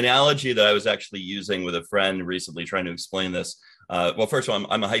 the analogy that I was actually using with a friend recently trying to explain this. Well, first of all,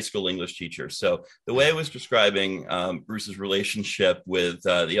 I'm a high school English teacher. So the way I was describing Bruce's relationship with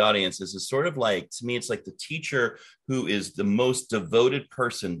the audience is sort of like, to me, it's like the teacher who is the most devoted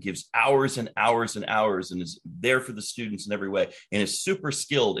person, gives hours and hours and hours, and is there for the students in every way, and is super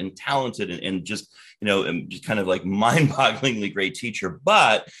skilled and talented and just, and just kind of like mind-bogglingly great teacher,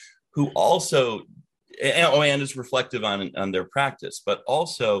 but who also, and is reflective on their practice, but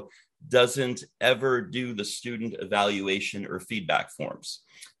also doesn't ever do the student evaluation or feedback forms.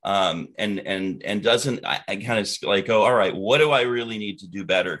 And doesn't, I kind of like, oh, all right, what do I really need to do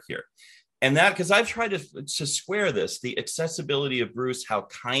better here? And that, because I've tried to square this, the accessibility of Bruce, how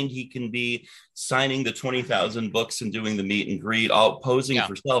kind he can be, signing the 20,000 books and doing the meet and greet, all posing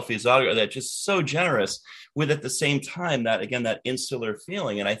for selfies, autograph, that just so generous, with at the same time that, again, that insular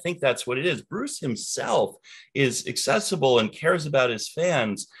feeling. And I think that's what it is. Bruce himself is accessible and cares about his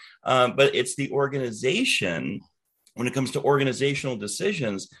fans, but it's the organization, when it comes to organizational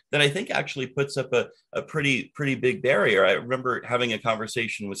decisions, that I think actually puts up a pretty big barrier. I remember having a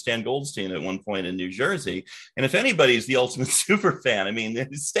conversation with Stan Goldstein at one point in New Jersey. And if anybody's the ultimate super fan, I mean,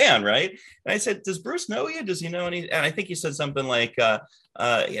 it's Stan, right? And I said, does Bruce know you? Does he know any? And I think he said something like,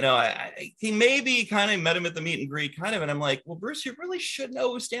 he maybe kind of met him at the meet and greet kind of. And I'm like, well, Bruce, you really should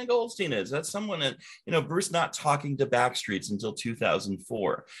know who Stan Goldstein is. That's someone that, Bruce not talking to Backstreets until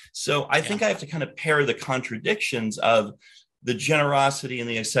 2004. So I think I have to kind of pair the contradictions of the generosity and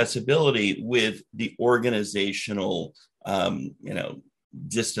the accessibility with the organizational,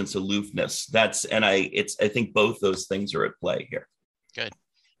 distance, aloofness. I think both those things are at play here. Good.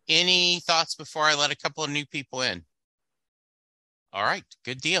 Any thoughts before I let a couple of new people in? All right,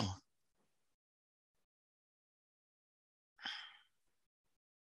 good deal.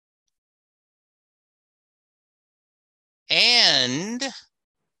 And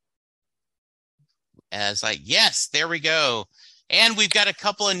yes, there we go. And we've got a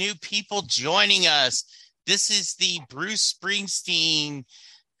couple of new people joining us. This is the Bruce Springsteen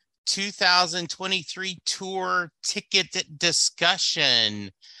 2023 tour ticket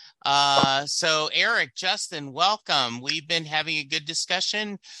discussion. So Eric, Justin, welcome. We've been having a good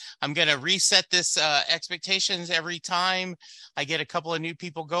discussion. I'm going to reset this expectations every time I get a couple of new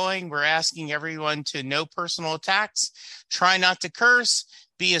people going. We're asking everyone to no personal attacks, try not to curse,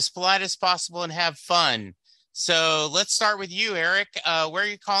 be as polite as possible, and have fun. So let's start with you, Eric. Where are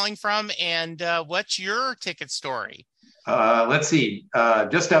you calling from, and what's your ticket story? Let's see.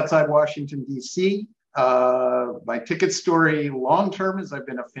 Just outside Washington, D.C. My ticket story long-term is I've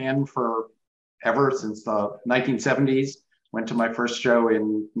been a fan ever since the 1970s. Went to my first show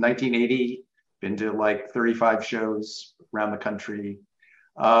in 1980, been to like 35 shows around the country.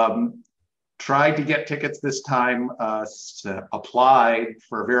 Tried to get tickets this time, applied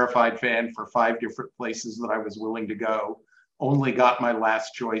for a verified fan for 5 different places that I was willing to go. Only got my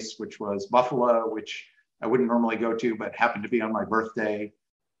last choice, which was Buffalo, which I wouldn't normally go to, but happened to be on my birthday.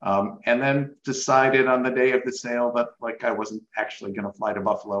 And then decided on the day of the sale that I wasn't actually going to fly to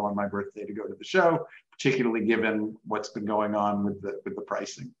Buffalo on my birthday to go to the show, particularly given what's been going on with the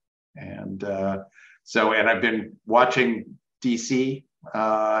pricing. And and I've been watching DC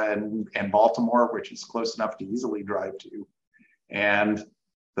and Baltimore, which is close enough to easily drive to. And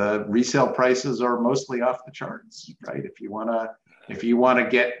the resale prices are mostly off the charts, right? If you want to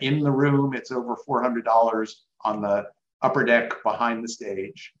get in the room, it's over $400 on the upper deck behind the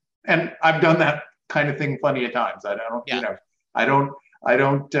stage. And I've done that kind of thing plenty of times. I don't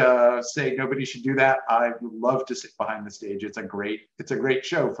say nobody should do that. I would love to sit behind the stage. It's a great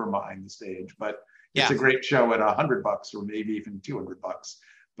show for behind the stage, but it's a great show at $100 or maybe even $200.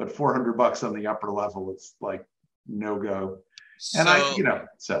 But $400 on the upper level, it's like no go. And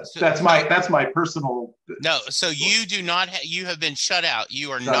that's my personal. No, so you do not. You have been shut out. You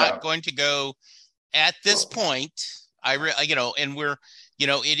are not going to go at this point. And we're,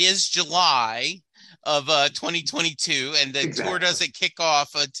 it is July of 2022, and the tour doesn't kick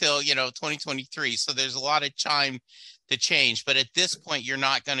off until 2023. So there's a lot of time to change. But at this point, you're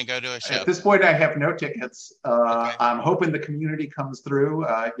not going to go to a show. At this point, I have no tickets. Okay. I'm hoping the community comes through.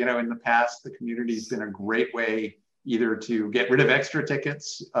 In the past, the community's been a great way either to get rid of extra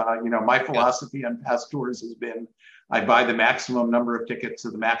tickets. My philosophy on past tours has been I buy the maximum number of tickets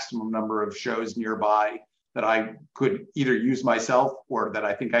to the maximum number of shows nearby that I could either use myself or that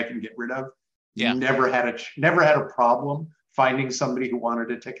I think I can get rid of. Yeah. Never had a problem finding somebody who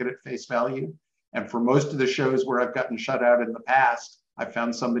wanted a ticket at face value. And for most of the shows where I've gotten shut out in the past, I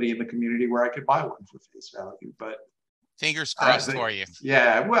found somebody in the community where I could buy one for face value. But Fingers crossed for you.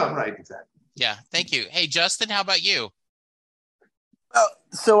 Yeah, well, right, exactly. Yeah, thank you. Hey, Justin, how about you?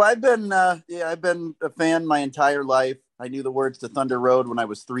 So I've been a fan my entire life. I knew the words to Thunder Road when I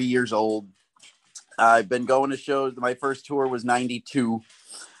was 3 years old. I've been going to shows. My first tour was 92.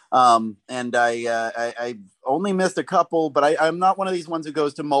 And I only missed a couple, but I'm not one of these ones who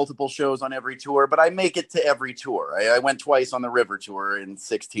goes to multiple shows on every tour, but I make it to every tour. I went twice on the River Tour in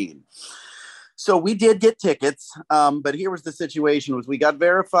 16. So we did get tickets, but here was the situation: was we got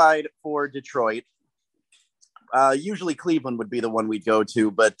verified for Detroit. Usually Cleveland would be the one we'd go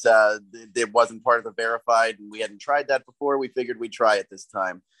to, but it wasn't part of the verified, and we hadn't tried that before. We figured we'd try it this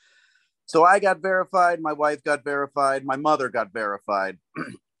time. So I got verified, my wife got verified, my mother got verified.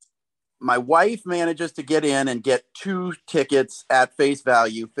 My wife manages to get in and get 2 tickets at face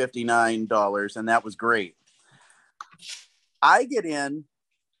value, $59, and that was great. I get in,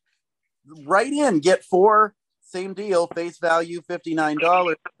 get 4, same deal, face value,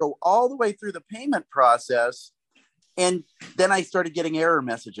 $59, go all the way through the payment process, and then I started getting error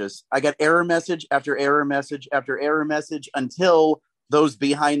messages. I got error message after error message after error message until those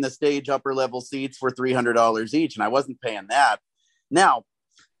behind the stage upper level seats were $300 each, and I wasn't paying that. Now,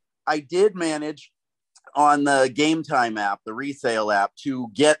 I did manage on the Game Time app, the resale app, to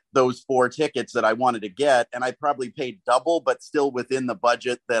get those 4 tickets that I wanted to get. And I probably paid double, but still within the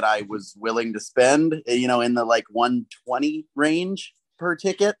budget that I was willing to spend, in the like 120 range per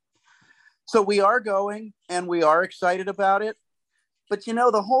ticket. So we are going and we are excited about it. But,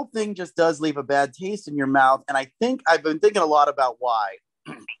 the whole thing just does leave a bad taste in your mouth. And I think I've been thinking a lot about why.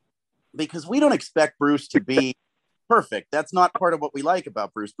 Because we don't expect Bruce to be perfect. That's not part of what we like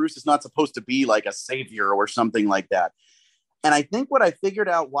about Bruce. Bruce is not supposed to be like a savior or something like that. And I think what I figured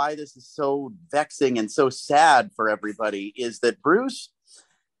out why this is so vexing and so sad for everybody is that Bruce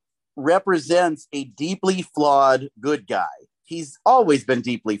represents a deeply flawed good guy. He's always been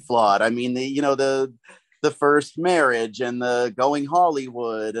deeply flawed. I mean, the first marriage and the going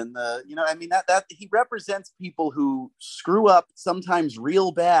Hollywood and that he represents people who screw up sometimes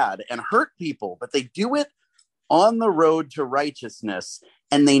real bad and hurt people, but they do it on the road to righteousness,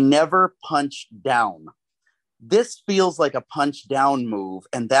 and they never punch down. This feels like a punch down move,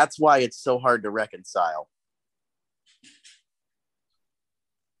 and that's why it's so hard to reconcile.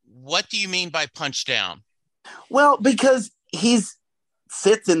 What do you mean by punch down? Well, because he's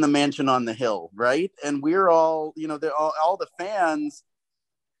sits in the mansion on the hill, right? And we're all, all the fans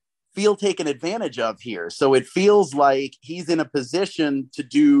feel taken advantage of here. So it feels like he's in a position to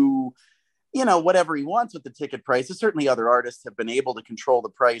do whatever he wants with the ticket prices. Certainly other artists have been able to control the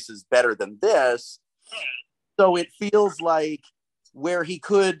prices better than this. So it feels like where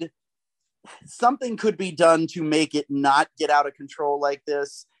something could be done to make it not get out of control like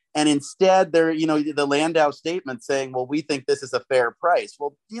this. And instead the Landau statement saying, well, we think this is a fair price.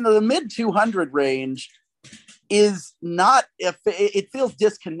 Well, the mid 200 range is not, it feels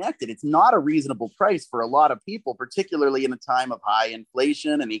disconnected. It's not a reasonable price for a lot of people, particularly in a time of high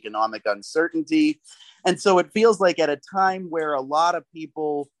inflation and economic uncertainty. And so it feels like at a time where a lot of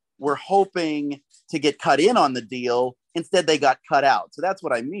people were hoping to get cut in on the deal, instead they got cut out. So that's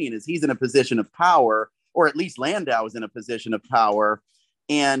what I mean, is he's in a position of power, or at least Landau is in a position of power.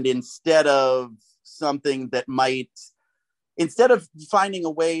 And instead of finding a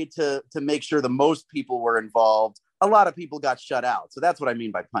way to make sure the most people were involved, a lot of people got shut out. So that's what I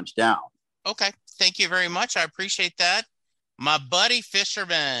mean by punch down. Okay. Thank you very much. I appreciate that. My buddy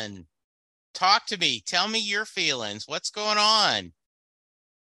Fisherman, talk to me. Tell me your feelings. What's going on?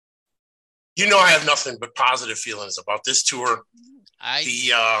 I have nothing but positive feelings about this tour. I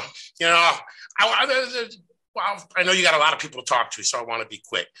know you got a lot of people to talk to, so I want to be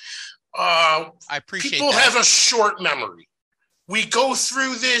quick. I appreciate people that. Have a short memory. We go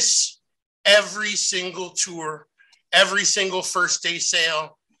through this every single tour, every single first day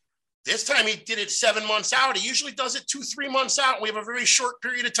sale. This time he did it 7 months out. He usually does it 2-3 months out. We have a very short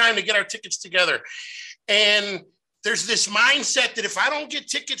period of time to get our tickets together. And there's this mindset that if I don't get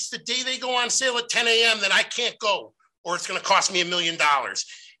tickets the day they go on sale at 10 a.m., then I can't go, or it's going to cost me $1 million.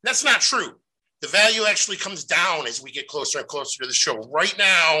 That's not true. The value actually comes down as we get closer and closer to the show. Right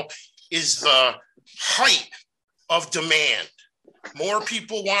now is the height of demand. More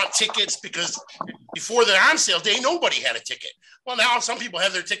people want tickets because before the on sale day, nobody had a ticket. Well, now some people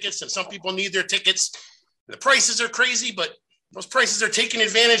have their tickets and some people need their tickets. The prices are crazy, but those prices are taking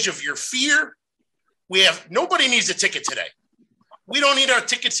advantage of your fear. Nobody needs a ticket today. We don't need our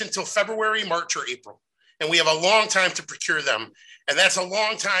tickets until February, March, or April. And we have a long time to procure them. And that's a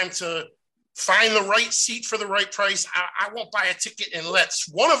long time to find the right seat for the right price. I won't buy a ticket unless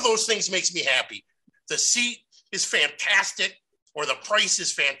one of those things makes me happy. The seat is fantastic, or the price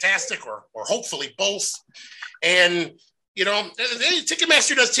is fantastic, or hopefully both. And, you know,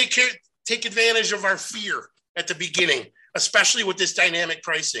 Ticketmaster does take advantage of our fear at the beginning, especially with this dynamic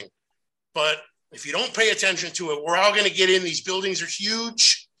pricing. But if you don't pay attention to it, we're all going to get in. These buildings are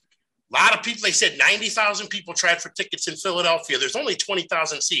huge. A lot of people, they said 90,000 people tried for tickets in Philadelphia. There's only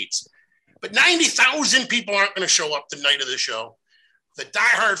 20,000 seats. But 90,000 people aren't going to show up the night of the show. The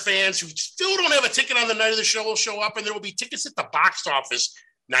diehard fans who still don't have a ticket on the night of the show will show up, and there will be tickets at the box office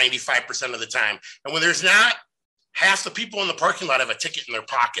 95% of the time. And when there's not, half the people in the parking lot have a ticket in their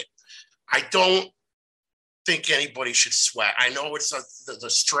pocket. I don't think anybody should sweat. I know it's the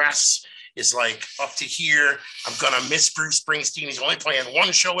stress is like up to here. I'm going to miss Bruce Springsteen. He's only playing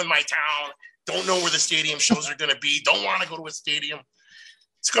one show in my town. Don't know where the stadium shows are going to be. Don't want to go to a stadium.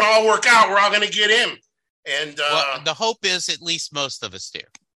 It's going to all work out. We're all going to get in. And well, the hope is at least most of us do.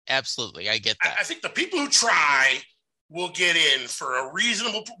 Absolutely. I get that. I think the people who try will get in for a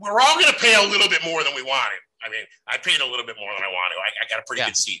reasonable, we're all going to pay a little bit more than we wanted. I mean, I paid a little bit more than I wanted. I got a pretty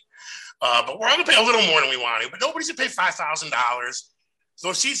good seat. But we're all going to pay a little more than we wanted. But nobody's going to pay $5,000.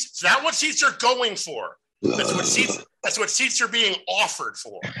 Those seats, that's what seats are going for. That's what seats are being offered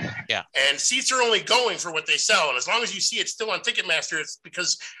for. Yeah. And seats are only going for what they sell. And as long as you see it still on Ticketmaster, it's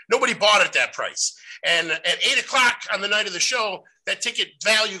because nobody bought it at that price. And at 8:00 on the night of the show, that ticket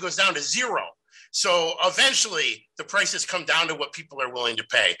value goes down to zero. So eventually the prices come down to what people are willing to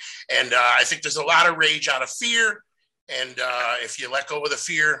pay. And I think there's a lot of rage out of fear. And if you let go of the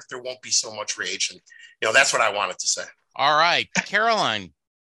fear, there won't be so much rage. And, you know, that's what I wanted to say. All right, Caroline,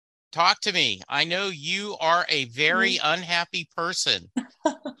 talk to me. I know you are a very unhappy person.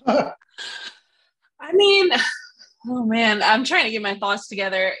 I mean, oh man, I'm trying to get my thoughts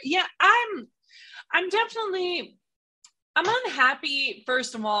together. Yeah, I'm unhappy,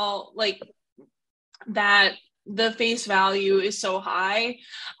 first of all, like that the face value is so high.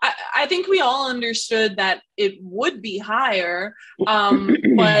 I think we all understood that it would be higher,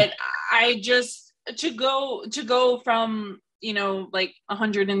 but I just to go from, you know, like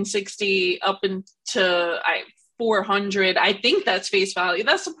 160 up into 400. I think that's face value.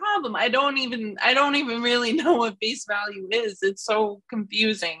 That's the problem. I don't even really know what face value is. It's so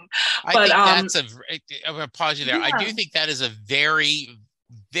confusing. I think that's I'm going to pause you there. Yeah. I do think that is a very,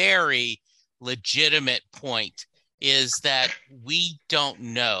 very legitimate point, is that we don't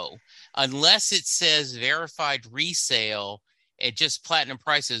know unless it says verified resale at just platinum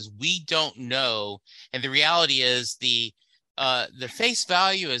prices. We don't know. And the reality is the face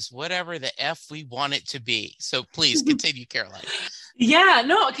value is whatever the F we want it to be. So please continue, Caroline. Yeah,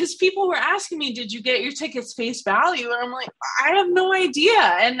 no, because people were asking me, did you get your tickets face value? And I'm like, I have no idea.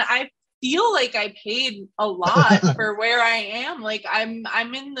 And I feel like I paid a lot for where I am. Like I'm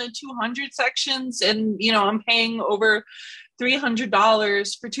in the 200 sections, and, you know, I'm paying over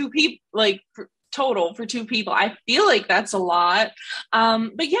 $300 for two people, like total for two people. I feel like that's a lot.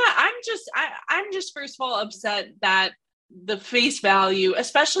 But yeah, I'm just first of all upset that the face value,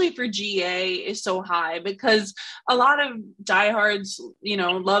 especially for GA, is so high, because a lot of diehards, you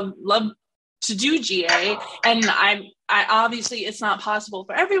know, love to do GA, and I obviously it's not possible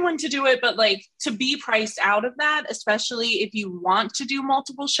for everyone to do it, but like to be priced out of that, especially if you want to do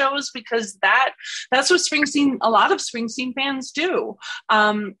multiple shows, because that's what a lot of Springsteen fans do,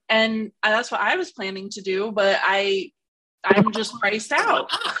 and that's what I was planning to do, but I'm just priced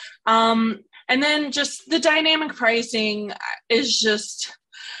out. And then just the dynamic pricing is just,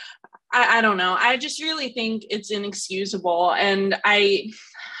 I don't know. I just really think it's inexcusable. And I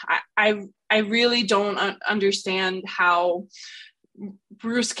really don't understand how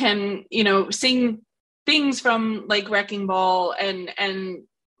Bruce can, you know, sing things from like Wrecking Ball and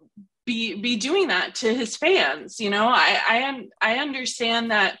be doing that to his fans. You know, I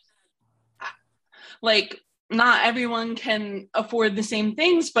understand that, like, not everyone can afford the same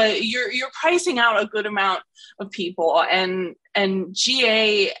things, but you're pricing out a good amount of people, and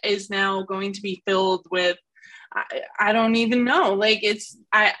GA is now going to be filled with, I don't even know. Like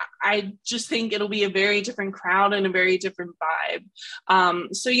I just think it'll be a very different crowd and a very different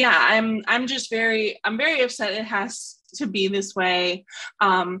vibe. So yeah, I'm very upset it has to be this way.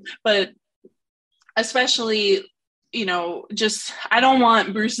 But especially, you know, just, I don't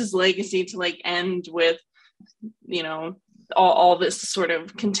want Bruce's legacy to like end with, you know, all this sort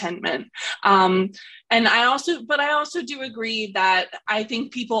of contentment. And I also do agree that I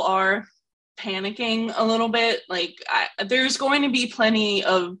think people are panicking a little bit. Like there's going to be plenty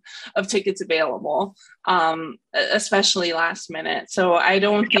of tickets available, especially last minute. So I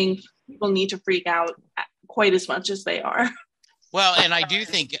don't think people need to freak out quite as much as they are. Well, and I do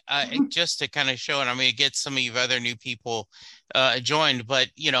think just to kind of show, and I'm going to get some of you other new people joined, but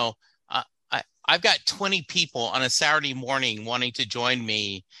I've got 20 people on a Saturday morning wanting to join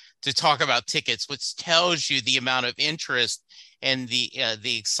me to talk about tickets, which tells you the amount of interest and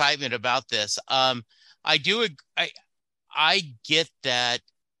the excitement about this. I get that,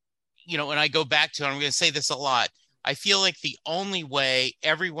 when I go back to it, I'm going to say this a lot. I feel like the only way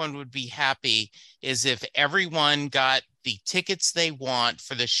everyone would be happy is if everyone got the tickets they want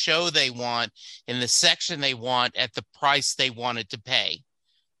for the show they want in the section they want at the price they wanted to pay.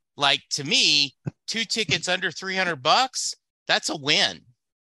 Like, to me, 2 tickets under $300, that's a win,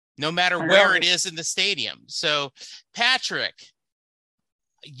 no matter where it is in the stadium. So, Patrick,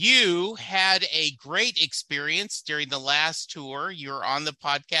 you had a great experience during the last tour. You were on the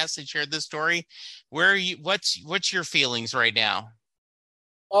podcast and shared the story. Where are you? What's your feelings right now?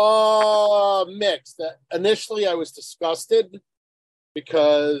 Mixed. Initially, I was disgusted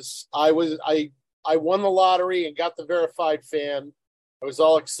because I won the lottery and got the verified fan. I was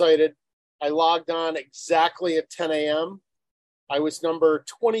all excited. I logged on exactly at 10 a.m. I was number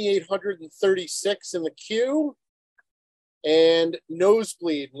 2,836 in the queue. And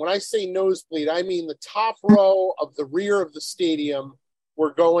nosebleed. When I say nosebleed, I mean the top row of the rear of the stadium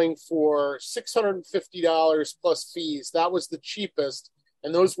were going for $650 plus fees. That was the cheapest,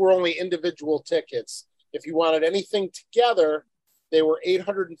 and those were only individual tickets. If you wanted anything together, they were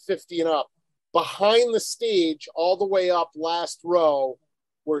 $850 and up. Behind the stage, all the way up last row,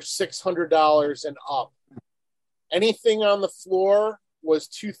 were $600 and up. Anything on the floor was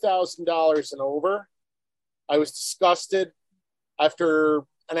 $2,000 and over. I was disgusted. After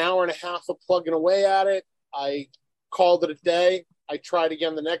an hour and a half of plugging away at it, I called it a day. I tried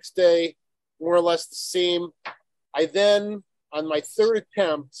again the next day, more or less the same. I then, on my third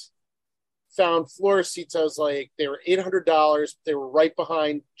attempt, found floor seats. I was like, they were $800. They were right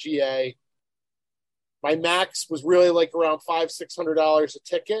behind GA. My max was really like around $500-$600 a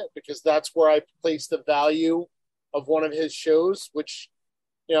ticket because that's where I placed the value of one of his shows, which,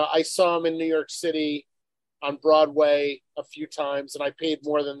 I saw him in New York City on Broadway a few times, and I paid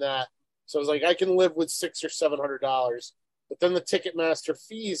more than that. So I was like, I can live with $600 or $700. But then the Ticketmaster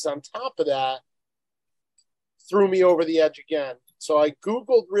fees on top of that threw me over the edge again. So I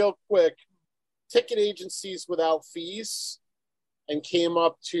Googled real quick ticket agencies without fees and came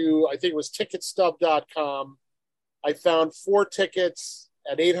up to, I think it was ticketstub.com. I found 4 tickets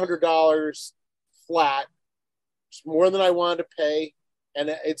at $800 flat. It's more than I wanted to pay.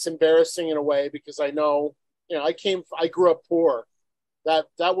 And it's embarrassing in a way because I know, I grew up poor. That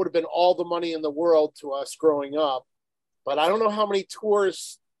would have been all the money in the world to us growing up. But I don't know how many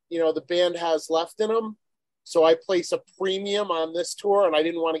tours, the band has left in them. So I place a premium on this tour, and I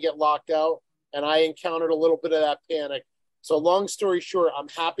didn't want to get locked out. And I encountered a little bit of that panic. So long story short, I'm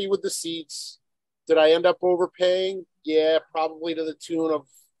happy with the seats. Did I end up overpaying? Yeah, probably to the tune of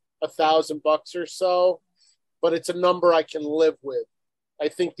 $1,000 or so. But it's a number I can live with. I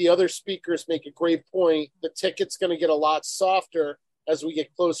think the other speakers make a great point. The ticket's going to get a lot softer as we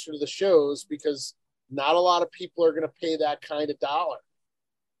get closer to the shows because not a lot of people are going to pay that kind of dollar.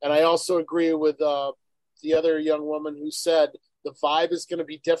 And I also agree with the other young woman who said the vibe is going to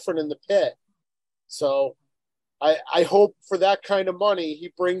be different in the pit. So I hope for that kind of money,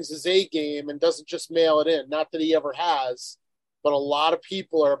 he brings his A game and doesn't just mail it in. Not that he ever has, but a lot of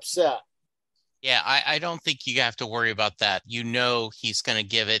people are upset. Yeah, I don't think you have to worry about that. He's going to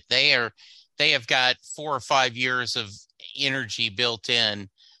give it. They have got 4 or 5 years of energy built in,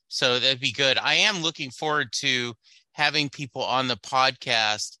 so that'd be good. I am looking forward to having people on the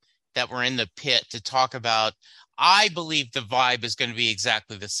podcast that were in the pit to talk about. I believe the vibe is going to be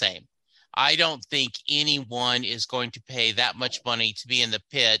exactly the same. I don't think anyone is going to pay that much money to be in the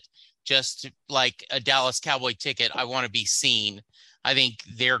pit just like a Dallas Cowboy ticket. I want to be seen. I think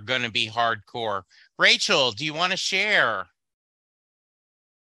they're going to be hardcore. Rachel, do you want to share?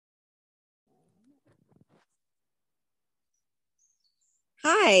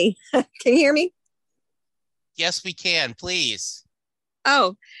 Hi, can you hear me? Yes, we can, please.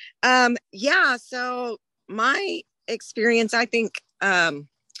 Oh, yeah. So my experience, I think I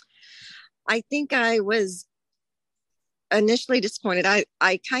was initially disappointed. I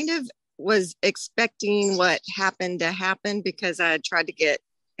kind of was expecting what happened to happen because I had tried to get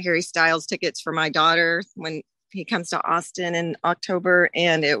Harry Styles tickets for my daughter when he comes to Austin in October,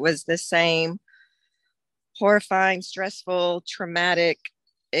 and it was the same horrifying, stressful, traumatic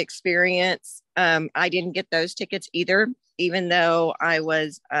experience. I didn't get those tickets either, even though I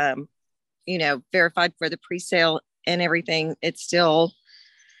was, verified for the pre-sale and everything. It's still,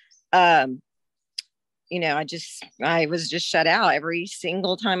 I was just shut out. Every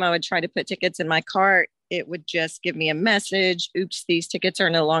single time I would try to put tickets in my cart, it would just give me a message. Oops, these tickets are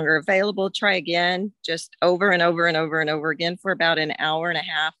no longer available. Try again, just over and over and over and over again for about an hour and a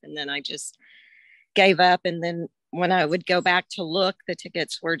half. And then I just gave up. And then when I would go back to look, the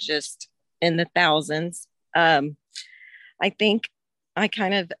tickets were just in the thousands. I think I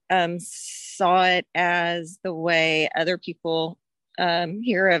kind of saw it as the way other people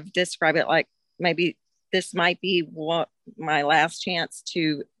here have described it, like maybe this might be my last chance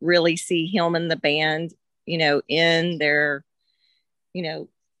to really see him and the band, in their,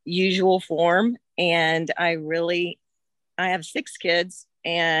 usual form. And I have 6 kids,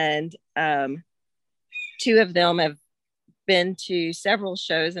 and 2 of them have been to several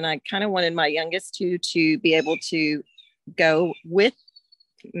shows, and I kind of wanted my youngest to be able to go with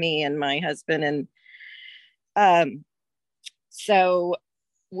me and my husband. And so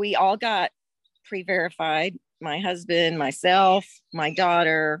we all got pre-verified. My husband, myself, my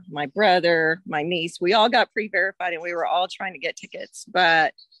daughter, my brother, my niece, we all got pre-verified, and we were all trying to get tickets.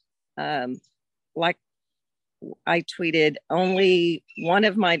 But like I tweeted, only one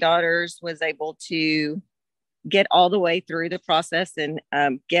of my daughters was able to get all the way through the process and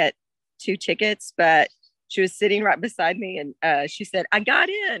get 2 tickets. But she was sitting right beside me, and she said, I got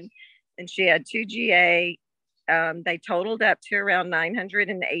in. And she had 2 GA. They totaled up to around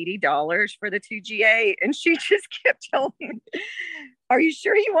 $980 for the 2 GA. And she just kept telling me, are you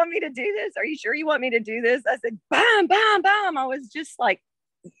sure you want me to do this? Are you sure you want me to do this? I said, bam, bam, bam. I was just like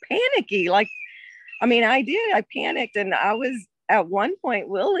panicky. I panicked, and I was at one point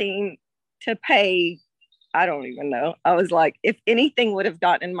willing to pay. I don't even know. I was like, if anything would have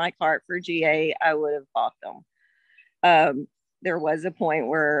gotten in my cart for GA, I would have bought them. There was a point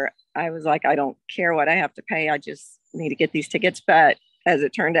where I was like, I don't care what I have to pay. I just need to get these tickets. But as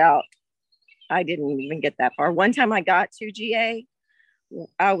it turned out, I didn't even get that far. One time I got to GA,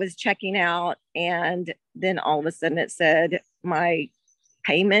 I was checking out, and then all of a sudden it said my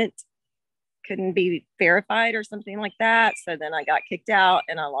payment couldn't be verified or something like that. So then I got kicked out,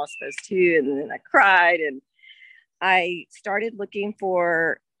 and I lost those 2, and then I cried, and I started looking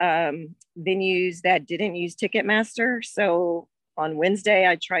for venues that didn't use Ticketmaster. So on Wednesday,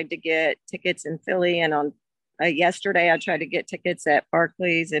 I tried to get tickets in Philly, and on yesterday, I tried to get tickets at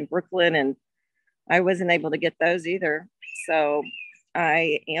Barclays in Brooklyn, and I wasn't able to get those either. So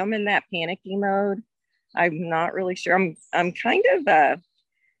I am in that panicky mode. I'm not really sure. I'm kind of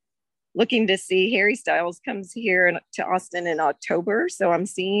looking to see Harry Styles comes here to Austin in October. So I'm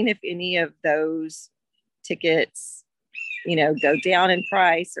seeing if any of those tickets, go down in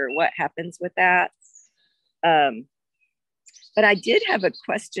price or what happens with that. But I did have a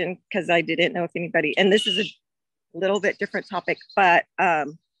question, because I didn't know if anybody, and this is a little bit different topic, but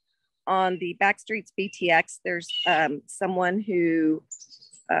on the Backstreets BTX, there's someone who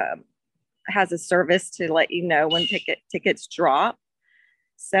has a service to let you know when tickets drop.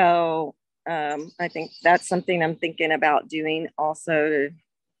 So I think that's something I'm thinking about doing also, to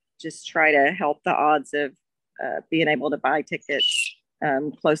just try to help the odds of being able to buy tickets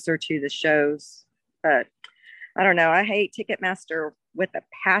closer to the shows. But I don't know. I hate Ticketmaster with a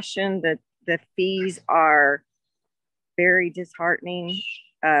passion. The fees are very disheartening.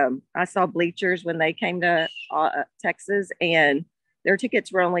 I saw Bleachers when they came to Texas, and their tickets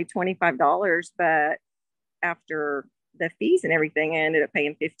were only $25, but after the fees and everything, I ended up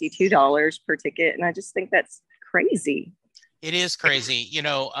paying $52 per ticket. And I just think that's crazy. It is crazy. It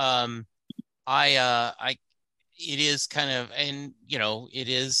is kind of, and it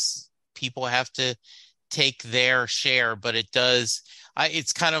is, people have to take their share, but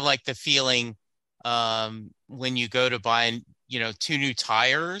it's kind of like the feeling when you go to buy 2 new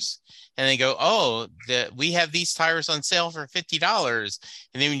tires, and they go, oh, we have these tires on sale for $50,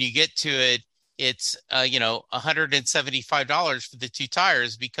 and then when you get to it, it's $175 for the 2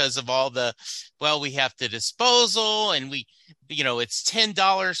 tires because of all we have the disposal, and it's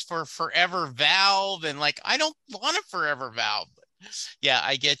 $10 for forever valve, and I don't want a forever valve. Yeah,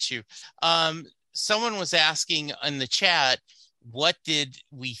 I get you. Someone was asking in the chat, what did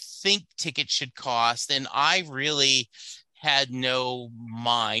we think tickets should cost? And I really had no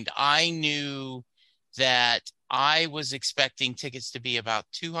mind. I knew that I was expecting tickets to be about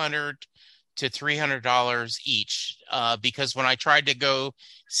 $200 to $300 each, because when I tried to go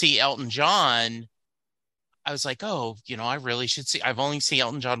see Elton John, I was like, oh, I really should see. I've only seen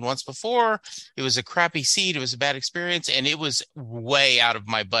Elton John once before. It was a crappy seat. It was a bad experience, and it was way out of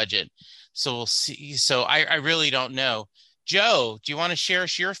my budget. So we'll see. So I really don't know. Joe, do you want to share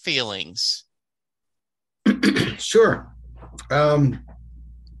us your feelings? Sure.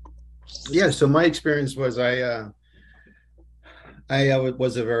 Yeah, so my experience was I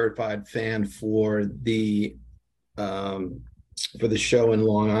was a verified fan um, for the show in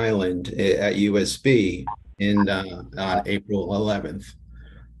Long Island at USB on April 11th.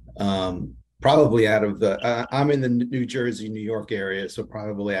 Probably out of I'm in the New Jersey, New York area, so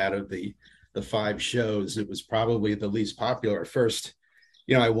probably out of the five shows, it was probably the least popular. At first,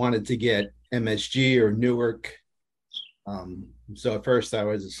 I wanted to get MSG or Newark. So at first, I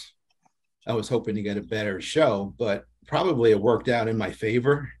was hoping to get a better show, but probably it worked out in my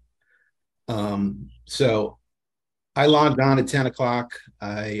favor. So I logged on at 10 o'clock.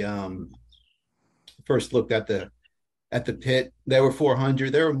 I first looked at the pit. There were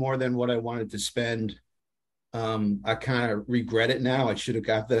 400. There were more than what I wanted to spend. I kind of regret it now. I should have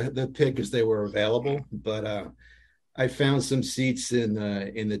got the pit because they were available, but I found some seats in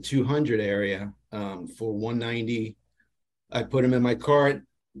the 200 area for 190. I put them in my cart.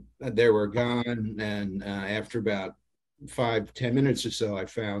 They were gone, and after about 5-10 minutes or so, I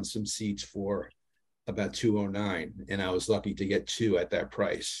found some seats for about 209, and I was lucky to get two at that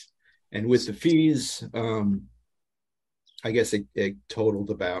price. And with the fees, I guess it totaled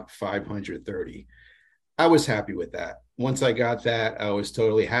about 530. I was happy with that. Once I got that, I was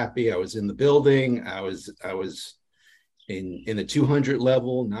totally happy. I was in the building. I was in the 200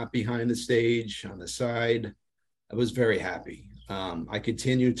 level, not behind the stage, on the side. I was very happy. I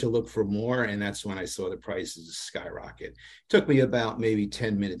continued to look for more, and that's when I saw the prices skyrocket. It took me about maybe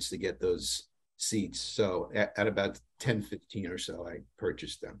 10 minutes to get those seats. So at about 10:15 or so, I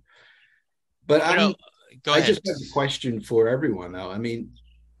purchased them. But Go ahead. I just have a question for everyone, though. I mean,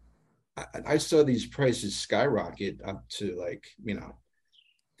 I saw these prices skyrocket up to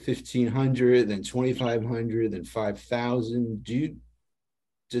 1,500, then 2,500, then 5,000.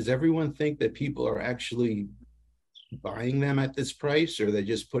 Does everyone think that people are actually buying them at this price, or are they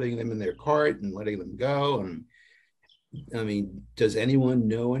just putting them in their cart and letting them go? And I mean, does anyone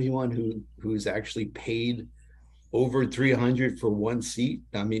know anyone who's actually paid over 300 for one seat?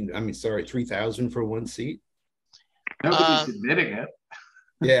 I mean, sorry, 3,000 for one seat? Nobody's admitting it.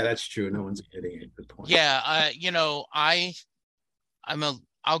 Yeah, that's true. No one's admitting it. Good point. Yeah,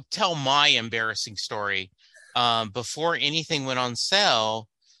 I'll tell my embarrassing story. Before anything went on sale,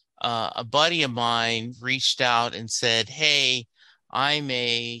 a buddy of mine reached out and said, "Hey, I'm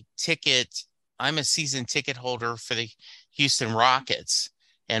a season ticket holder for the Houston Rockets."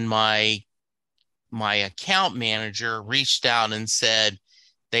 And my account manager reached out and said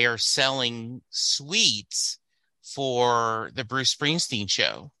they are selling suites for the Bruce Springsteen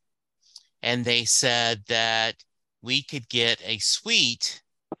show. And they said that we could get a suite,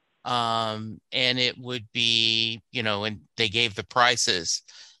 and it would be, and they gave the prices.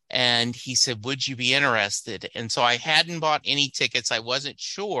 And he said, "Would you be interested?" And so I hadn't bought any tickets. I wasn't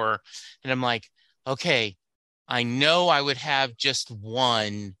sure. And I'm like, okay, I know I would have just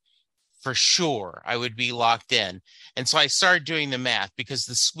one for sure. I would be locked in. And so I started doing the math, because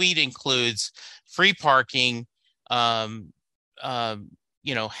the suite includes free parking, house,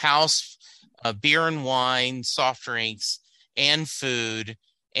 beer and wine, soft drinks, and food,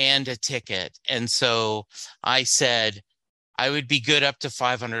 and a ticket. And so I said, I would be good up to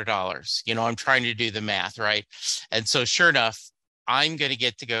 $500. I'm trying to do the math, right? And so sure enough, I'm going to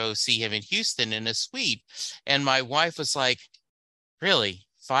get to go see him in Houston in a suite. And my wife was like, "Really?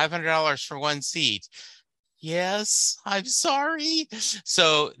 $500 for one seat?" Yes, I'm sorry.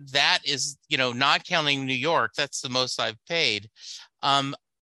 So that is, not counting New York, that's the most I've paid. The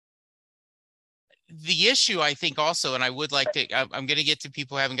issue, I think also, and I would like to, I'm going to get to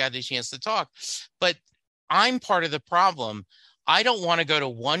people who haven't gotten a chance to talk, but I'm part of the problem. I don't want to go to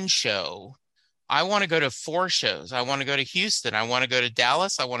one show. I want to go to 4 shows. I want to go to Houston. I want to go to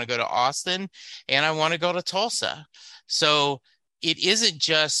Dallas. I want to go to Austin, and I want to go to Tulsa. So it isn't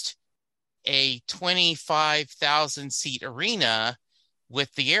just a 25,000 seat arena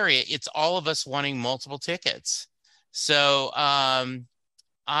with the area. It's all of us wanting multiple tickets. So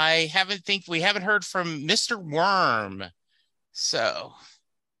we haven't heard from Mr. Worm. So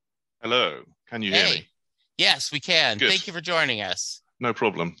hello, can you hear me? Yes, we can. Good. Thank you for joining us. No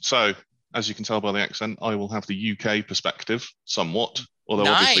problem. So as you can tell by the accent, I will have the UK perspective somewhat, although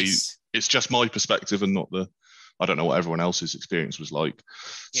obviously it's just my perspective and not I don't know what everyone else's experience was like.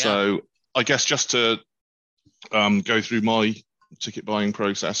 Yeah. So I guess just to go through my ticket buying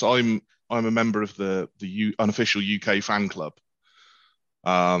process, I'm a member of the unofficial UK fan club,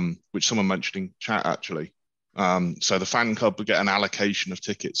 which someone mentioned in chat actually. So the fan club would get an allocation of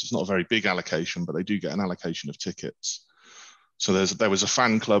tickets. It's not a very big allocation, but they do get an allocation of tickets. So there was a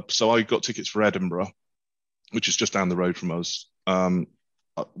fan club. So I got tickets for Edinburgh, which is just down the road from us.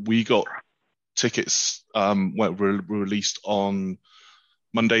 we got tickets were released on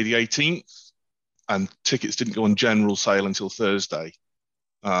Monday the 18th, and tickets didn't go on general sale until Thursday,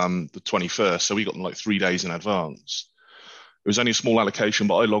 the 21st. So we got them like 3 days in advance. It was only a small allocation,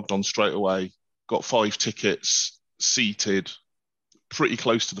 but I logged on straight away, got 5 tickets, seated pretty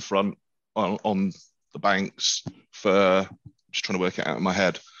close to the front on the banks for, just trying to work it out in my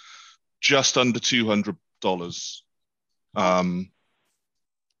head, just under $200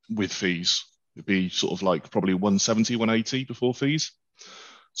 with fees. It'd be sort of like probably 170, 180 before fees.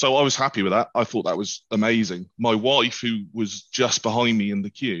 So I was happy with that. I thought that was amazing. My wife, who was just behind me in the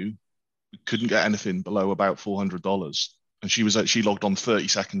queue, couldn't get anything below about $400. And she logged on 30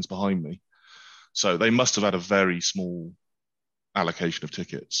 seconds behind me. So they must have had a very small allocation of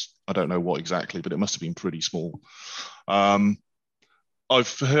tickets. I don't know what exactly, but it must have been pretty small.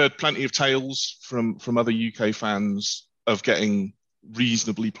 I've heard plenty of tales from other UK fans of getting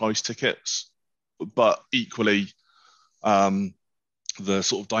reasonably priced tickets, but equally, the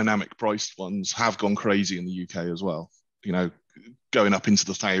sort of dynamic priced ones have gone crazy in the UK as well. You know, going up into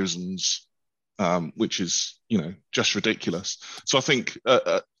the thousands, which is, you know, just ridiculous. So I think,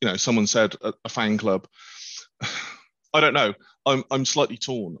 you know, someone said a fan club. I don't know. I'm slightly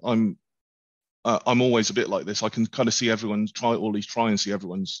torn. I'm always a bit like this. I can kind of see everyone's try and see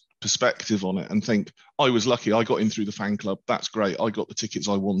everyone's perspective on it and think, I was lucky. I got in through the fan club. That's great. I got the tickets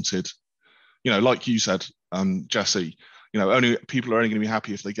I wanted. You know, like you said, Jesse, you know, people are only going to be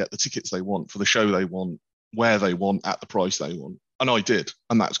happy if they get the tickets they want for the show they want, where they want, at the price they want. And I did,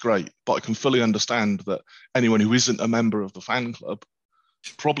 and that's great. But I can fully understand that anyone who isn't a member of the fan club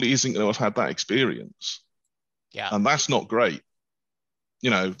probably isn't going to have had that experience. Yeah. And that's not great. You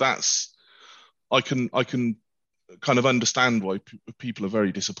know, I can kind of understand why people are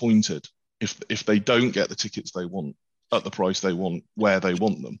very disappointed if they don't get the tickets they want at the price they want, where they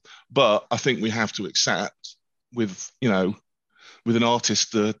want them. But I think we have to accept with an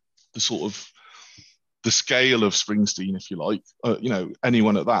artist, the sort of the scale of Springsteen, if you like, you know,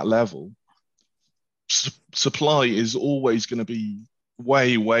 anyone at that level, supply is always going to be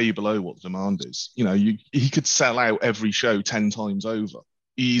way, way below what the demand is. You know, he could sell out every show 10 times over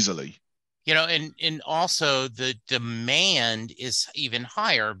easily. You know, and also the demand is even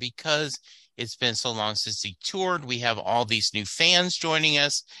higher because it's been so long since he toured. We have all these new fans joining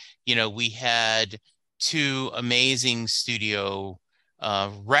us. You know, we had 2 amazing studio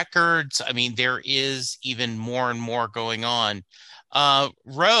records. I mean, there is even more and more going on.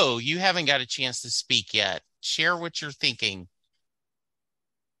 Ro, you haven't got a chance to speak yet. Share what you're thinking.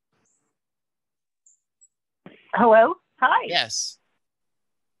 Hello. Hi. Yes.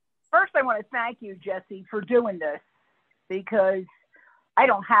 First, I want to thank you, Jesse, for doing this because I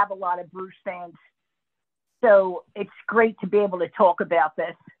don't have a lot of Bruce fans. So it's great to be able to talk about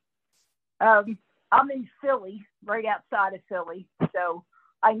this. I'm in Philly, right outside of Philly. So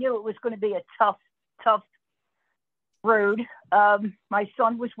I knew it was going to be a tough road. My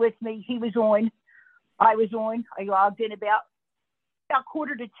son was with me. He was on. I was on. I logged in about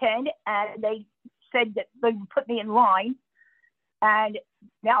 9:45, and they said that they would put me in line. And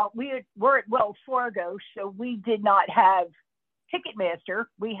now we're at Wells Fargo, so we did not have Ticketmaster.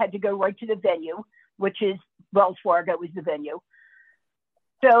 We had to go right to the venue, which is Wells Fargo is the venue.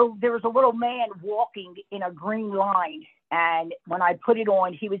 So there was a little man walking in a green line. And when I put it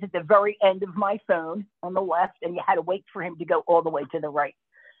on, he was at the very end of my phone on the left, and you had to wait for him to go all the way to the right.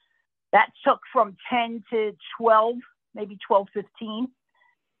 That took from 10 to 12, maybe 12:15.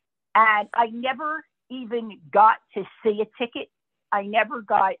 And I never even got to see a ticket.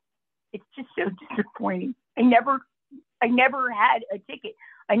 It's just so disappointing. I never had a ticket.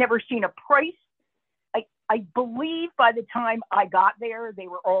 I never seen a price. I believe by the time I got there, they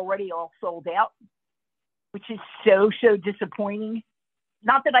were already all sold out, which is so disappointing.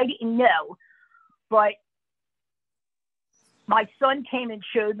 Not that I didn't know, but my son came and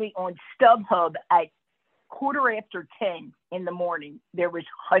showed me on StubHub at 10:15 in the morning. There was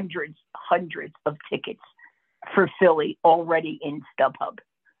hundreds of tickets for Philly already in StubHub.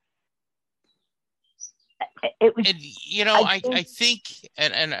 It was, and, you know, I think,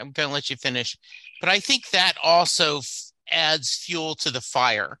 and I'm going to let you finish, but I think that also adds fuel to the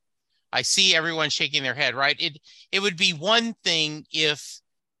fire. I see everyone shaking their head, right? It would be one thing if,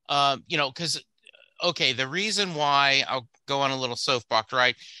 you know, because, okay, the reason why, I'll go on a little soapbox,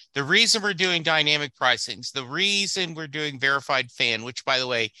 right? The reason we're doing dynamic pricings, the reason we're doing verified fan, which, by the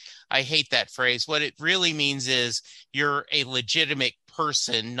way, I hate that phrase. What it really means is you're a legitimate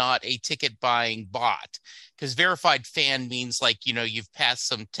person, not a ticket buying bot. Because verified fan means like, you've passed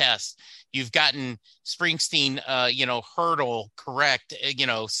some tests. You've gotten Springsteen, hurdle correct,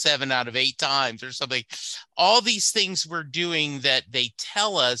 7 out of 8 times or something. All these things we're doing that they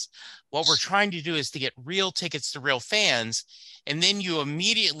tell us, what we're trying to do is to get real tickets to real fans. And then you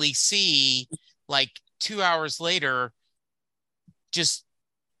immediately see, like 2 hours later, just,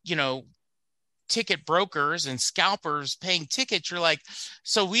 ticket brokers and scalpers paying tickets. You're like,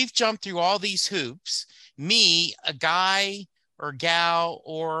 so we've jumped through all these hoops. Me, a guy or gal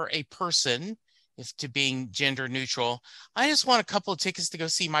or a person, if to being gender neutral, I just want a couple of tickets to go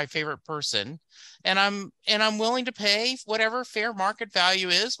see my favorite person. And I'm willing to pay whatever fair market value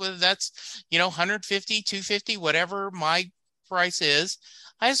is, whether that's, 150, 250, whatever my price is.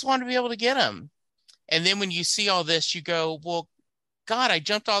 I just want to be able to get them. And then when you see all this, you go, well, God, I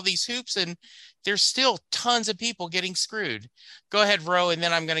jumped all these hoops and there's still tons of people getting screwed. Go ahead, Ro, and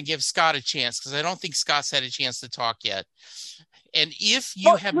then I'm going to give Scott a chance because I don't think Scott's had a chance to talk yet. And if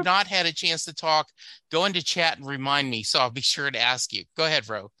you have not had a chance to talk, go into chat and remind me, so I'll be sure to ask you. Go ahead,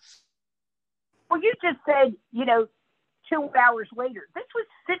 Ro. Well, you just said, 2 hours later. This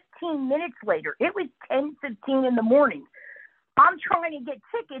was 15 minutes later. It was 10:15 in the morning. I'm trying to get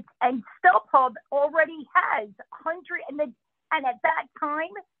tickets, and StubHub already has 100, and at that time,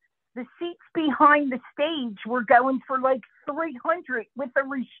 the seats behind the stage were going for like 300 with a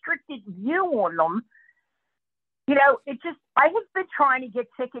restricted view on them. I have been trying to get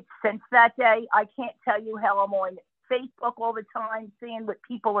tickets since that day. I can't tell you how I'm on Facebook all the time, seeing what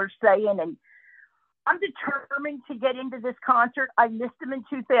people are saying, and I'm determined to get into this concert. I missed him in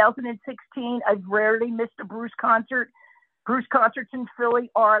 2016. I've rarely missed a Bruce concert. Bruce concerts in Philly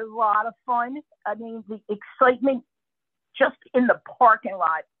are a lot of fun. I mean, the excitement just in the parking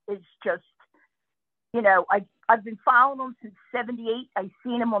lot is just, I've been following him since 78. I've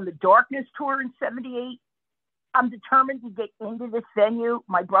seen him on the Darkness tour in 78. I'm determined to get into this venue.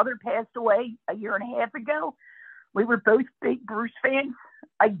 My brother passed away a year and a half ago. We were both big Bruce fans.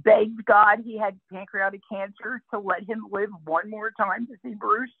 I begged God, he had pancreatic cancer, to let him live one more time to see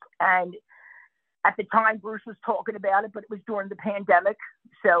Bruce. And at the time, Bruce was talking about it, but it was during the pandemic.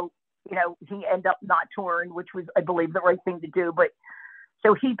 So, he ended up not touring, which was, I believe, the right thing to do. But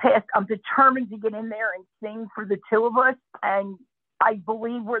so he passed. I'm determined to get in there and sing for the two of us. And I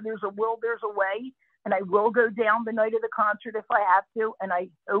believe where there's a will, there's a way. And I will go down the night of the concert if I have to. And I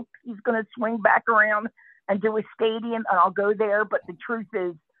hope he's going to swing back around and do a stadium, and I'll go there. But the truth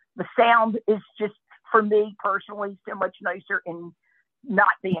is, the sound is just, for me personally, so much nicer in not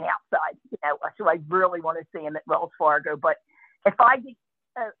being outside. So I really want to see him at Wells Fargo. But if I get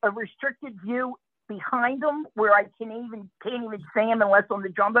a restricted view behind him where I can't even see him unless on the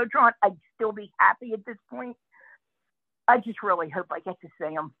Jumbotron, I'd still be happy at this point. I just really hope I get to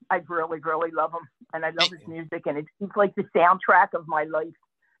see him. I really, really love him. And I love his music, and it's like the soundtrack of my life.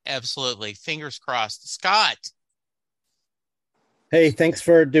 Absolutely. Fingers crossed. Scott. Hey, thanks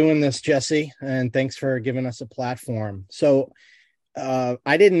for doing this, Jesse. And thanks for giving us a platform. So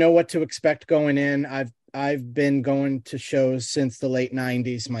I didn't know what to expect going in. I've been going to shows since the late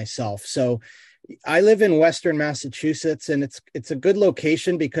 90s myself. So I live in Western Massachusetts, and it's a good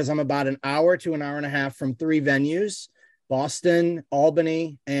location because I'm about an hour to an hour and a half from 3 venues: Boston,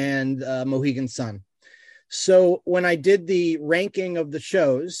 Albany, and Mohegan Sun. So when I did the ranking of the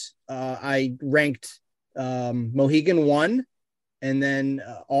shows, I ranked Mohegan 1, and then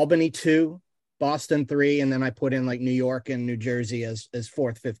Albany 2, Boston 3, and then I put in like New York and New Jersey as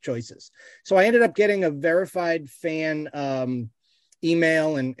 4th, 5th choices. So I ended up getting a verified fan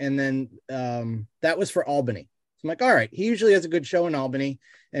email, and then that was for Albany. So I'm like, all right, he usually has a good show in Albany,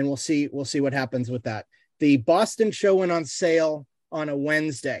 and we'll see what happens with that. The Boston show went on sale on a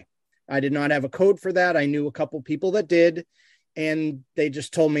Wednesday. I did not have a code for that. I knew a couple people that did, and they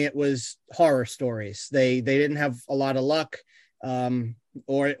just told me it was horror stories. They didn't have a lot of luck,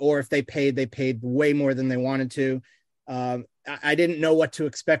 or if they paid way more than they wanted to. I didn't know what to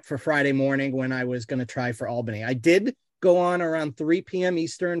expect for Friday morning when I was going to try for Albany. I did go on around 3 p.m.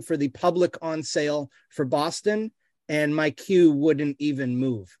 Eastern for the public on sale for Boston, and my queue wouldn't even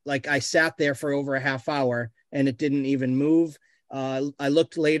move. Like, I sat there for over a half hour and it didn't even move. I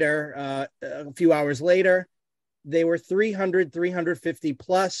looked later, a few hours later, they were 300, 350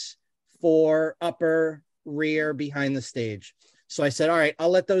 plus for upper, rear, behind the stage. So I said, all right, I'll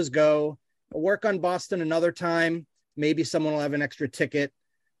let those go. I'll work on Boston another time. Maybe someone will have an extra ticket.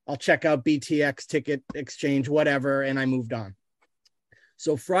 I'll check out BTX, Ticket Exchange, whatever. And I moved on.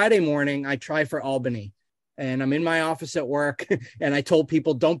 So Friday morning, I tried for Albany. and I'm in my office at work and I told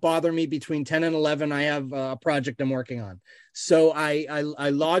people, don't bother me between 10 and 11. I have a project I'm working on. So I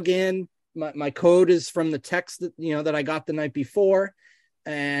log in. My code is from the text that, that I got the night before.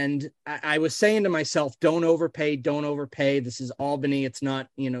 And I was saying to myself, don't overpay. This is Albany. It's not,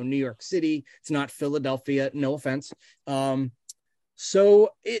 New York City. It's not Philadelphia. No offense. So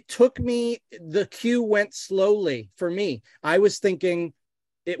it took me, the queue went slowly for me. I was thinking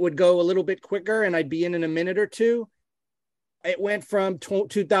it would go a little bit quicker and I'd be in a minute or two. It went from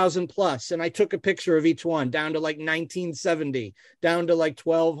 2,000 plus, and I took a picture of each one, down to like 1970, down to like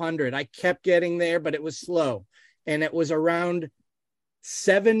 1,200. I kept getting there, but it was slow. And it was around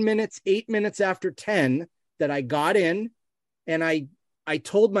 8 minutes after 10 that I got in, and I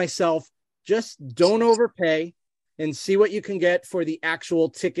told myself, just don't overpay and see what you can get for the actual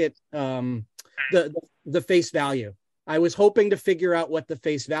ticket, the face value. I was hoping to figure out what the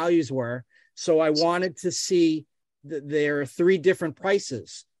face values were. So I wanted to see there are 3 different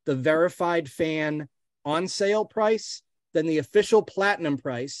prices: the verified fan on sale price, then the official platinum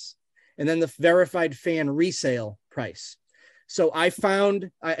price, and then the verified fan resale price. So I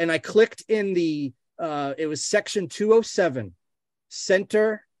found, and I clicked in it was section 207,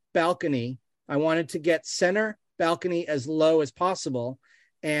 center balcony. I wanted to get center balcony as low as possible.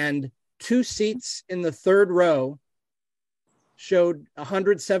 And 2 seats in the 3rd row showed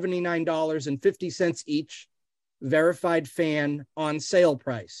 $179.50 each, verified fan on sale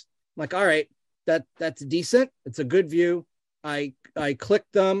price. I'm like, all right, that's decent. It's a good view. I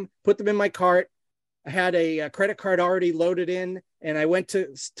clicked them, put them in my cart. I had a credit card already loaded in, and I went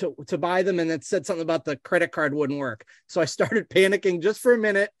to buy them, and it said something about the credit card wouldn't work. So I started panicking just for a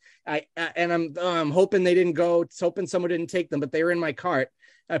minute. I'm hoping they didn't go. It's hoping someone didn't take them, but they were in my cart.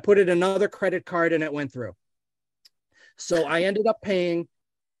 I put in another credit card, and it went through. So I ended up paying.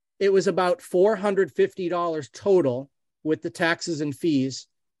 It was about $450 total with the taxes and fees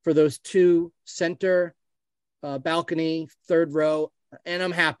for those 2 center balcony, 3rd row, and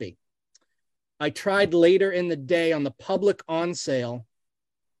I'm happy. I tried later in the day on the public on sale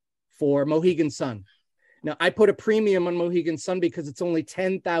for Mohegan Sun. Now, I put a premium on Mohegan Sun because it's only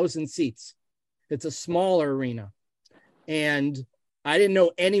 10,000 seats. It's a smaller arena. And I didn't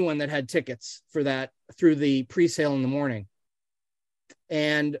know anyone that had tickets for that through the pre-sale in the morning.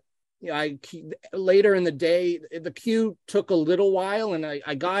 And later in the day, the queue took a little while, and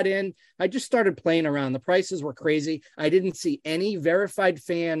I got in. I just started playing around. The prices were crazy. I didn't see any verified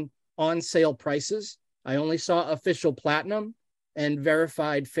fan on sale prices. I only saw official platinum and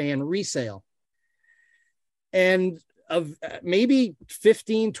verified fan resale. And maybe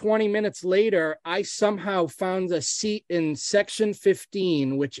 15, 20 minutes later, I somehow found a seat in section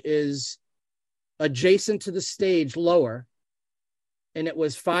 15, which is adjacent to the stage lower. And it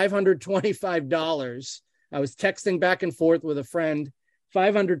was $525. I was texting back and forth with a friend,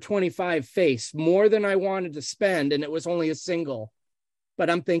 $525 face, more than I wanted to spend. And it was only a single. But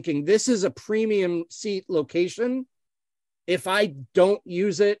I'm thinking, this is a premium seat location. If I don't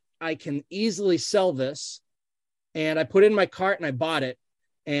use it, I can easily sell this. And I put in my cart and I bought it.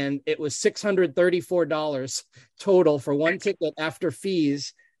 And it was $634 total for one ticket after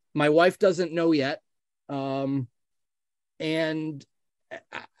fees. My wife doesn't know yet. And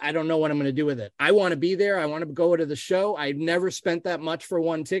I don't know what I'm going to do with it. I want to be there. I want to go to the show. I've never spent that much for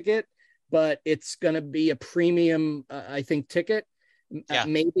one ticket, but it's going to be a premium, I think, ticket. Yeah.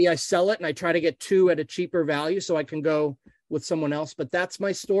 Maybe I sell it and I try to get 2 at a cheaper value so I can go with someone else. But that's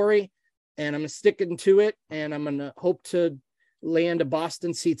my story, and I'm sticking to it, and I'm going to hope to land a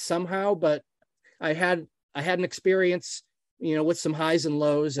Boston seat somehow. But I had an experience, with some highs and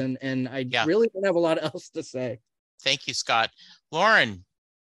lows, and I really don't have a lot else to say. Thank you, Scott. Lauren.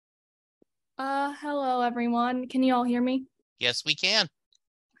 Hello, everyone. Can you all hear me? Yes, we can.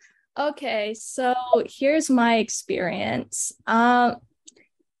 Okay, so here's my experience. I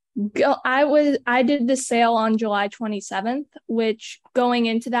did the sale on July 27th, which going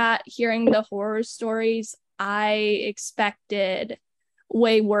into that, hearing the horror stories, I expected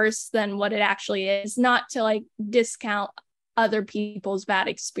way worse than what it actually is. Not to discount other people's bad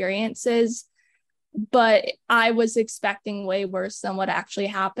experiences, but I was expecting way worse than what actually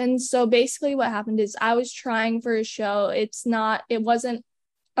happened. So basically what happened is I was trying for a show. It wasn't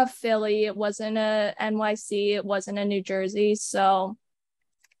a Philly, it wasn't a NYC, it wasn't a New Jersey. So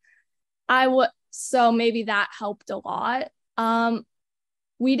maybe that helped a lot.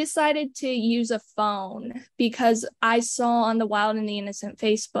 We decided to use a phone because I saw on the Wild and the Innocent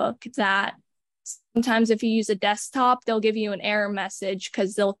Facebook that sometimes if you use a desktop, they'll give you an error message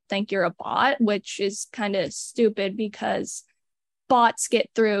because they'll think you're a bot, which is kind of stupid because bots get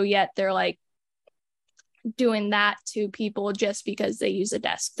through, yet they're doing that to people just because they use a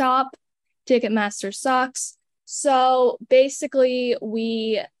desktop. Ticketmaster sucks. So basically,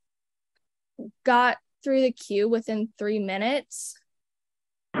 we got through the queue within 3 minutes,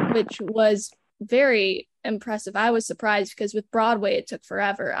 which was very impressive. I was surprised because with Broadway, it took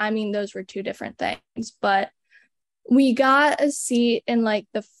forever. I mean, those were two different things, but we got a seat in like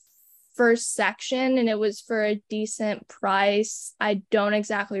the first section and it was for a decent price. I don't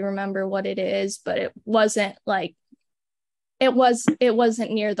exactly remember what it is, but it wasn't like it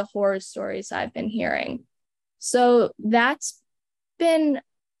wasn't near the horror stories I've been hearing. So that's been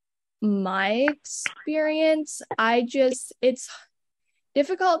my experience. It's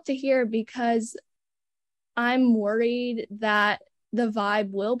difficult to hear because I'm worried that the vibe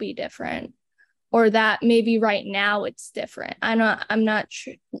will be different, or that maybe right now it's different. I'm not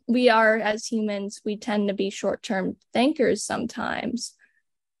sure. We are, as humans, we tend to be short-term thinkers sometimes,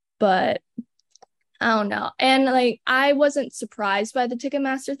 but I don't know. And like, I wasn't surprised by the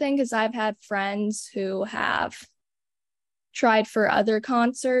Ticketmaster thing because I've had friends who have tried for other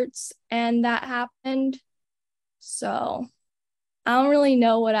concerts and that happened. So I don't really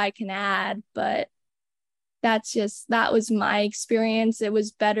know what I can add, but that was my experience. It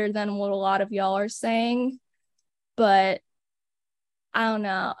was better than what a lot of y'all are saying, but I don't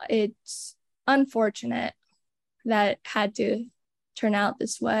know. It's unfortunate that it had to turn out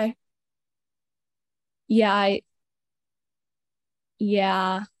this way. Yeah,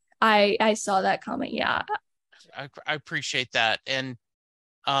 I saw that comment. Yeah. I appreciate that. And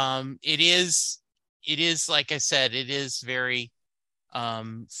it is like I said, it is very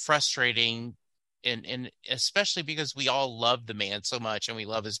frustrating, and especially because we all love the man so much and we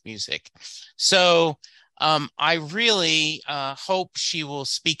love his music. So I really hope she will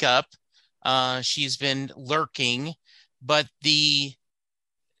speak up. She's been lurking, but the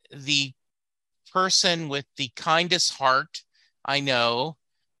person with the kindest heart I know,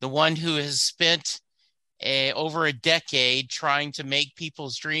 the one who has spent over a decade trying to make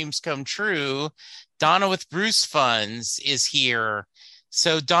people's dreams come true, Donna with Bruce Funds is here.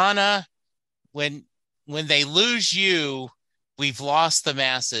 So Donna, when they lose you, we've lost the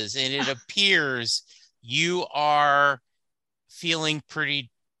masses, and it appears you are feeling pretty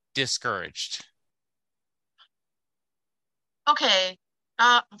discouraged. Okay.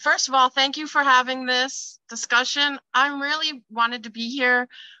 First of all, thank you for having this discussion. I really wanted to be here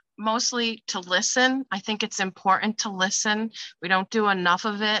mostly to listen. I think it's important to listen. We don't do enough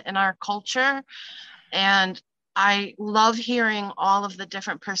of it in our culture. And I love hearing all of the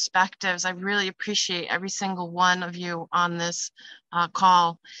different perspectives. I really appreciate every single one of you on this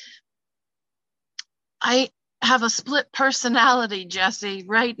call. I have a split personality, Jesse.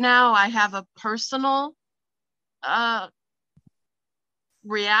 Right now, I have a personal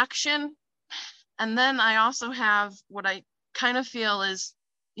reaction. And then I also have what I kind of feel is,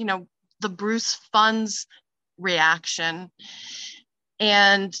 the Bruce Funds reaction.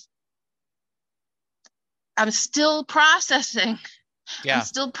 And I'm still processing. Yeah. I'm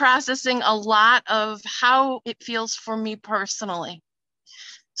still processing a lot of how it feels for me personally.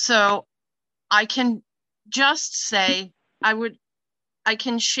 So I can just say, I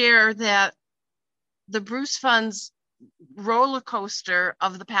can share that the Bruce Funds roller coaster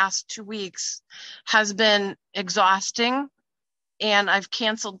of the past 2 weeks has been exhausting, and I've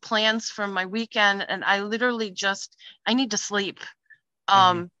canceled plans for my weekend, and I literally I need to sleep.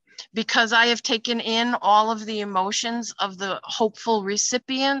 Because I have taken in all of the emotions of the hopeful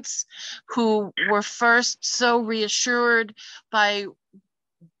recipients who were first so reassured by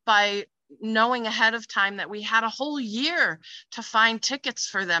knowing ahead of time that we had a whole year to find tickets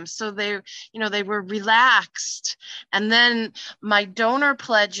for them. So they were relaxed. And then my donor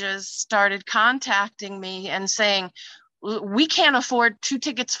pledges started contacting me and saying, we can't afford 2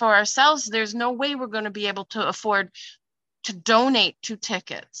 tickets for ourselves. There's no way we're going to be able to afford to donate 2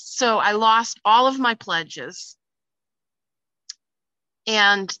 tickets. So I lost all of my pledges.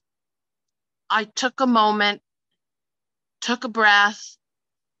 And I took a moment, took a breath,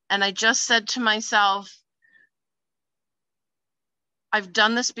 and I just said to myself, I've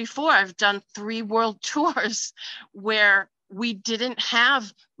done this before. I've done 3 world tours where we didn't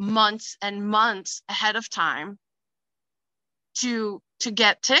have months and months ahead of time to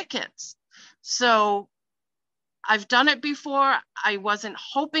get tickets. So I've done it before. I wasn't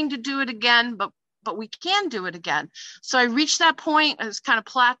hoping to do it again, but we can do it again. So I reached that point, it was kind of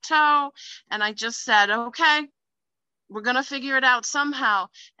plateau, and I just said, okay, we're going to figure it out somehow.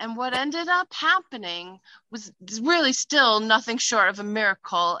 And what ended up happening was really still nothing short of a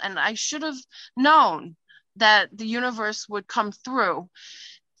miracle. And I should have known that the universe would come through.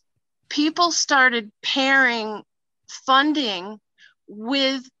 people started pairing funding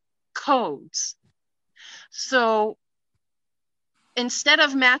with codes. So instead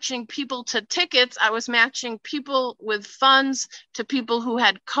of matching people to tickets, I was matching people with funds to people who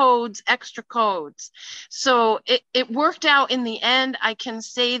had codes, extra codes. So it worked out in the end. I can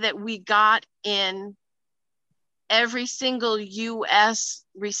say that we got in every single US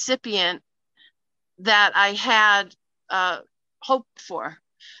recipient that I had hoped for.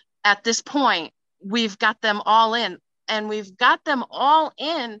 At this point, we've got them all in, and we've got them all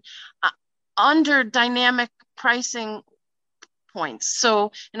in under dynamic pricing points.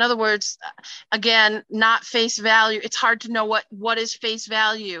 So in other words, again, not face value. It's hard to know what is face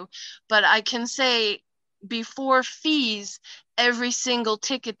value, but I can say before fees, every single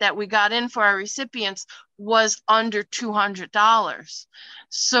ticket that we got in for our recipients was under $200.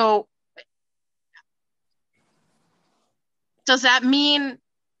 So does that mean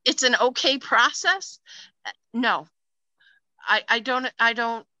it's an okay process? No, I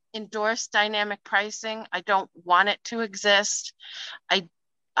don't endorse dynamic pricing. I don't want it to exist.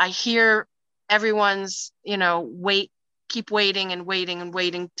 I hear everyone's, keep waiting and waiting and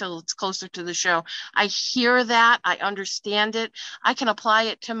waiting till it's closer to the show. I hear that. I understand it. I can apply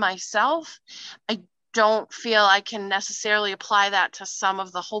it to myself. I don't feel I can necessarily apply that to some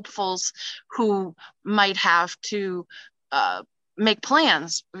of the hopefuls who might have to make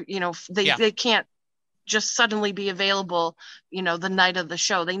plans. They can't just suddenly be available, the night of the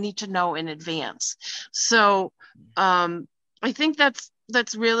show. They need to know in advance. So I think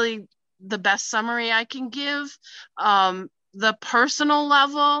that's really the best summary I can give. The personal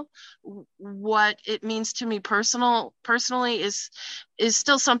level, what it means to me personally is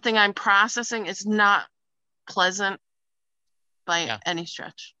still something I'm processing. It's not pleasant by any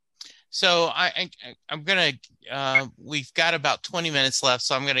stretch. So I'm going to, we've got about 20 minutes left,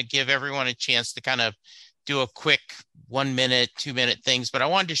 so I'm going to give everyone a chance to kind of do a quick 1 minute, 2 minute things, but I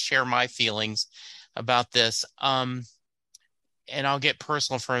wanted to share my feelings about this. And I'll get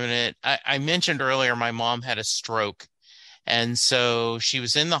personal for a minute. I mentioned earlier, my mom had a stroke. And so she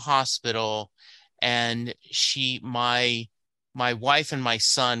was in the hospital, and my wife and my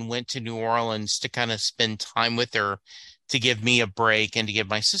son went to New Orleans to kind of spend time with her, to give me a break and to give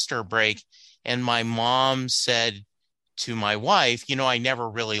my sister a break. And my mom said to my wife, I never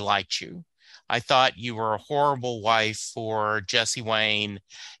really liked you. I thought you were a horrible wife for Jesse Wayne,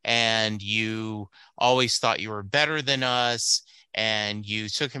 and you always thought you were better than us, and you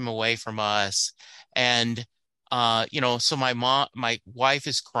took him away from us. And, so my wife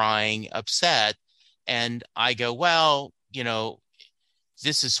is crying, upset. And I go, well,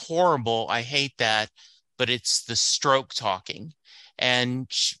 this is horrible. I hate that. But it's the stroke talking. And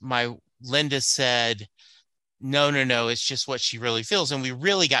my Linda said, no, it's just what she really feels. And we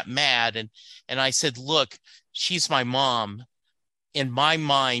really got mad. And I said, look, she's my mom. In my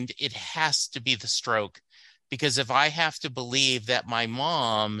mind, it has to be the stroke, because if I have to believe that my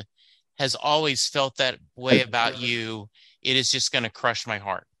mom has always felt that way about you, it is just going to crush my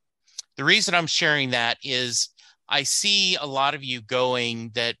heart. The reason I'm sharing that is I see a lot of you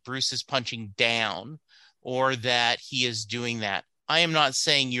going that Bruce is punching down, or that he is doing that. I am not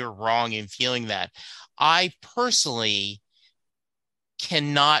saying you're wrong in feeling that. I personally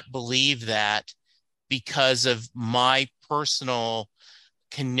cannot believe that because of my personal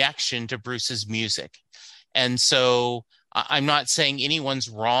connection to Bruce's music. And so I'm not saying anyone's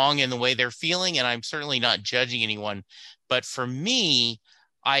wrong in the way they're feeling, and I'm certainly not judging anyone. But for me,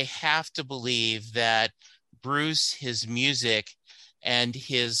 I have to believe that Bruce, his music, and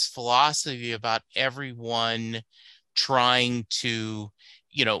his philosophy about everyone trying to,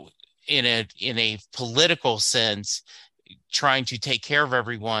 in a political sense, trying to take care of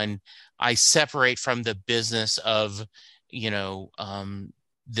everyone, I separate from the business of,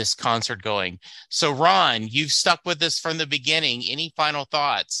 this concert going. So Ron, you've stuck with this from the beginning. Any final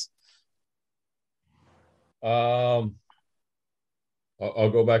thoughts? I'll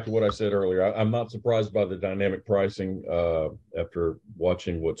go back to what I said earlier. I'm not surprised by the dynamic pricing after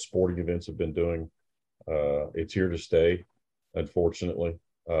watching what sporting events have been doing. It's here to stay, unfortunately.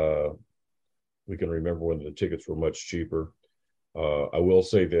 We can remember when the tickets were much cheaper. I will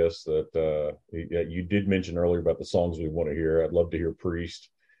say this, that you did mention earlier about the songs we want to hear. I'd love to hear Priest,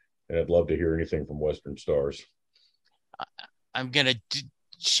 and I'd love to hear anything from Western Stars. I'm going to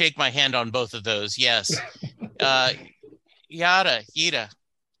shake my hand on both of those. Yes. Yada,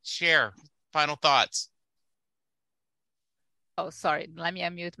 share final thoughts. Oh, sorry. Let me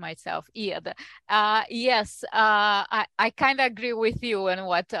unmute myself. Yeah. Yes. I kind of agree with you and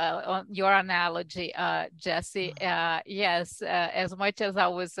what on your analogy, Jesse. Yes. As much as I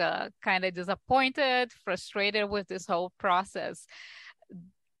was kind of disappointed, frustrated with this whole process,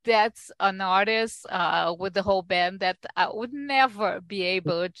 that's an artist with the whole band that I would never be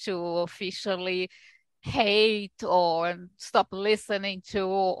able to officially hate or stop listening to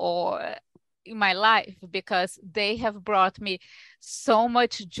or in my life, because they have brought me so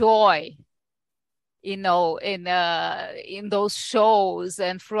much joy, in those shows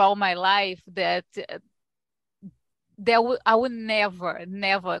and throughout my life, that I would never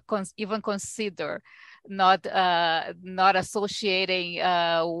even consider not associating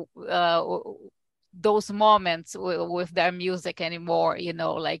those moments with their music anymore.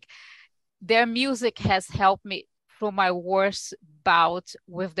 Like, their music has helped me through my worst bout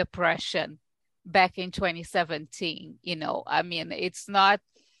with depression back in 2017. I mean, it's not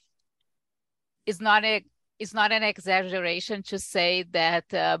an exaggeration to say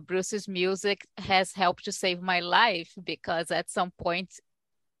that Bruce's music has helped to save my life, because at some point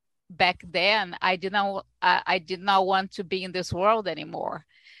back then I did not want to be in this world anymore.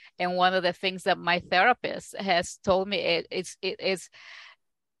 And one of the things that my therapist has told me is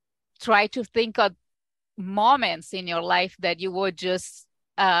try to think of moments in your life that you were just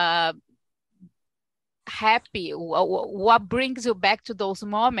happy. What brings you back to those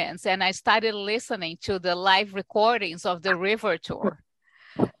moments? And I started listening to the live recordings of the River Tour,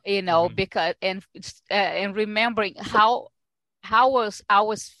 because and remembering how I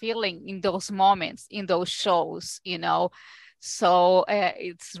was feeling in those moments, in those shows. So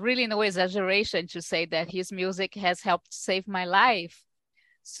it's really no exaggeration to say that his music has helped save my life.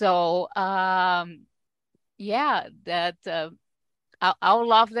 So yeah, that I'll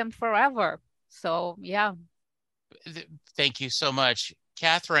love them forever. So, yeah. Thank you so much.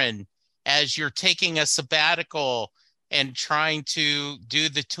 Catherine, as you're taking a sabbatical and trying to do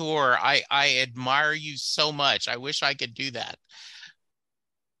the tour, I admire you so much. I wish I could do that.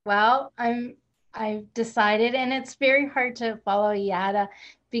 Well, I've decided, and it's very hard to follow Yada,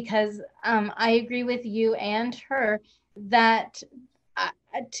 because I agree with you and her that,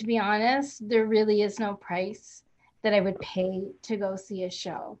 to be honest, there really is no price that I would pay to go see a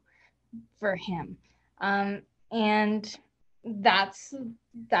show for him. And that's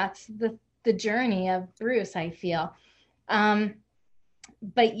the journey of Bruce, I feel.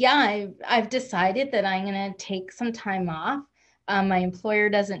 But yeah, I've decided that I'm going to take some time off. My employer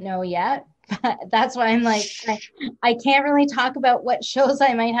doesn't know yet, but that's why I'm like, I can't really talk about what shows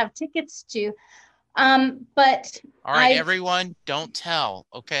I might have tickets to. But all right, everyone, don't tell,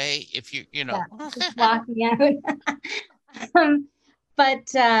 okay? If you yeah, just walking out.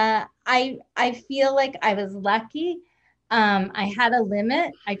 But I feel like I was lucky. I had a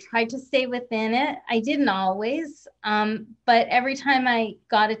limit. I tried to stay within it. I didn't always, but every time I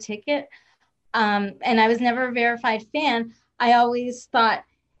got a ticket, and I was never a verified fan, I always thought,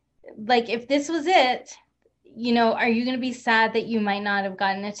 like, if this was it, are you going to be sad that you might not have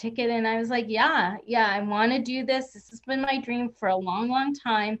gotten a ticket? And I was like, yeah, I want to do this. This has been my dream for a long, long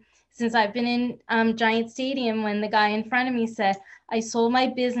time, since I've been in Giant Stadium, when the guy in front of me said, I sold my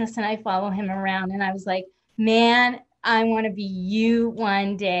business and I follow him around. And I was like, man, I want to be you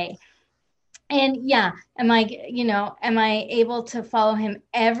one day. And yeah, am I able to follow him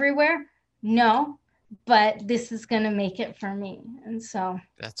everywhere? No, but this is going to make it for me. And so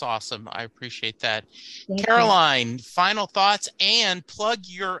that's awesome. I appreciate that. Thank Caroline, final thoughts and plug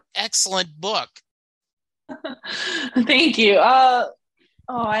your excellent book. Thank you. I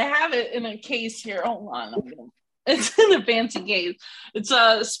have it in a case here. Hold on. It's in a fancy case. It's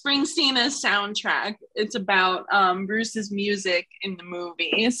a Springsteen as soundtrack. It's about Bruce's music in the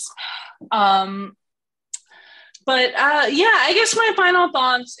movies. But I guess my final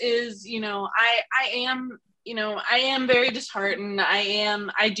thoughts is, I am very disheartened.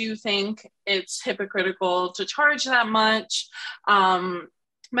 I do think it's hypocritical to charge that much.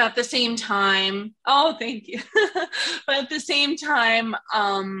 But at the same time, oh, thank you. But at the same time,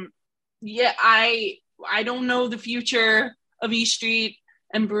 I don't know the future of E Street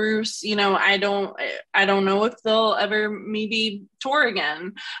and Bruce. I don't know if they'll ever maybe tour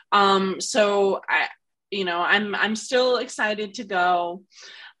again. So I'm still excited to go.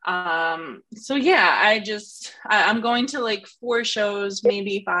 So yeah, I'm going to like 4 shows,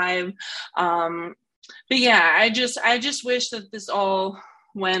 maybe 5. But yeah, I just wish that this all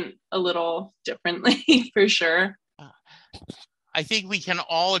went a little differently for sure. I think we can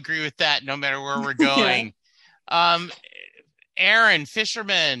all agree with that, no matter where we're going. Yeah. Aaron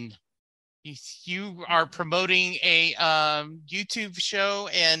Fisherman, You are promoting a YouTube show,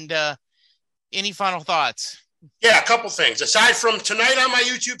 and any final thoughts? Yeah, a couple things. Aside from tonight on my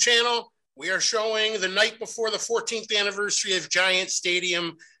YouTube channel, we are showing the night before the 14th anniversary of Giant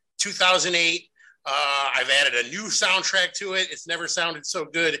Stadium 2008. I've added a new soundtrack to it. It's never sounded so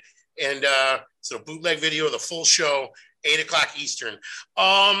good. And it's a bootleg video of the full show, 8:00 Eastern.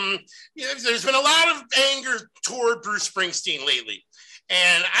 There's been a lot of anger toward Bruce Springsteen lately.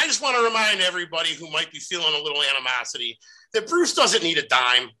 And I just want to remind everybody who might be feeling a little animosity that Bruce doesn't need a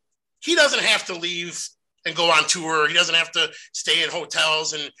dime. He doesn't have to leave and go on tour. He doesn't have to stay in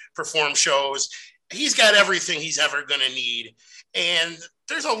hotels and perform shows. He's got everything he's ever going to need. And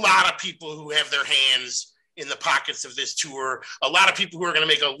there's a lot of people who have their hands in the pockets of this tour. A lot of people who are going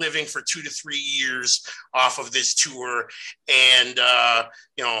to make a living for 2 to 3 years off of this tour. And,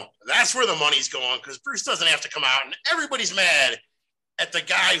 that's where the money's going, because Bruce doesn't have to come out, and everybody's mad at the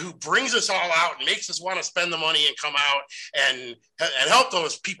guy who brings us all out and makes us want to spend the money and come out and help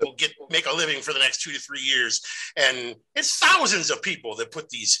those people make a living for the next 2 to 3 years. And it's thousands of people that put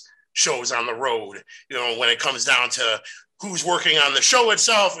these shows on the road, when it comes down to who's working on the show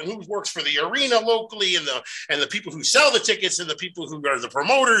itself and who works for the arena locally, and the people who sell the tickets and the people who are the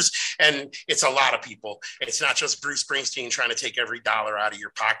promoters. And it's a lot of people. It's not just Bruce Springsteen trying to take every dollar out of your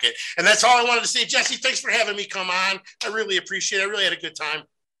pocket. And that's all I wanted to say. Jesse, thanks for having me come on. I really appreciate it. I really had a good time.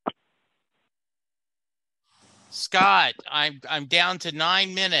 Scott, I'm down to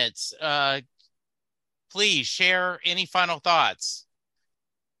 9 minutes. Please share any final thoughts.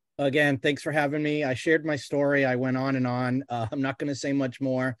 Again, thanks for having me. I shared my story. I went on and on. I'm not going to say much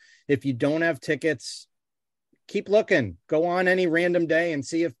more. If you don't have tickets, keep looking. Go on any random day and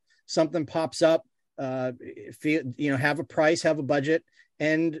see if something pops up. Have a price, have a budget,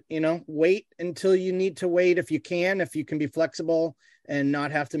 and, wait until you need to wait if you can be flexible and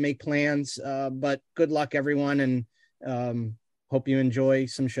not have to make plans. But good luck, everyone, and hope you enjoy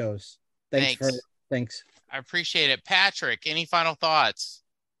some shows. Thanks. I appreciate it. Patrick, any final thoughts?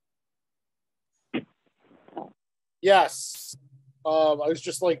 Yes. I was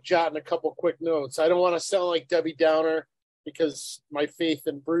just jotting a couple quick notes. I don't want to sound like Debbie Downer because my faith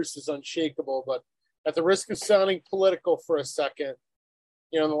in Bruce is unshakable, but at the risk of sounding political for a second,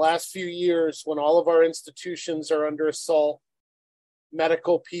 in the last few years, when all of our institutions are under assault,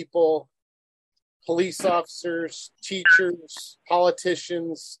 medical people, police officers, teachers,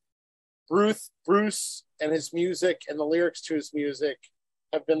 politicians, Bruce and his music and the lyrics to his music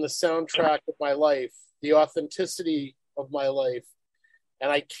have been the soundtrack of my life, the authenticity of my life. And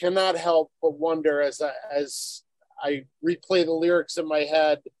I cannot help but wonder as I replay the lyrics in my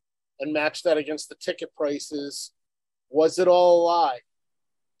head and match that against the ticket prices, was it all a lie?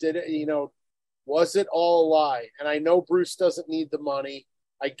 Was it all a lie? And I know Bruce doesn't need the money.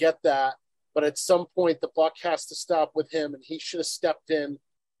 I get that. But at some point, the buck has to stop with him, and he should have stepped in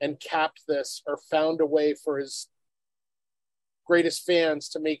and capped this or found a way for his greatest fans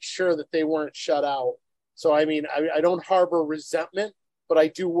to make sure that they weren't shut out. So, I don't harbor resentment, but I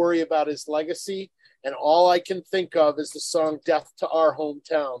do worry about his legacy. And all I can think of is the song Death to Our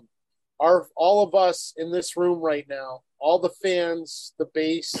Hometown. All of us in this room right now, all the fans, the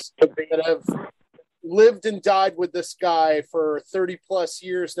base that have lived and died with this guy for 30 plus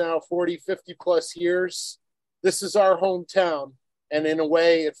years now, 40, 50 plus years, this is our hometown. And in a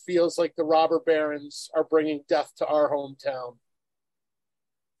way, it feels like the robber barons are bringing death to our hometown.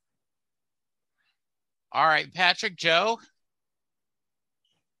 All right, Patrick, Joe.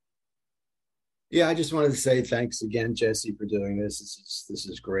 Yeah, I just wanted to say thanks again, Jesse, for doing this. This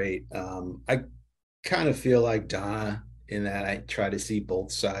is great. I kind of feel like Donna in that I try to see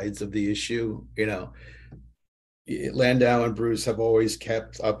both sides of the issue. Landau and Bruce have always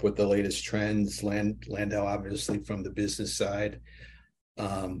kept up with the latest trends. Landau, obviously, from the business side.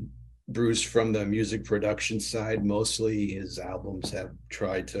 Bruce from the music production side. Mostly his albums have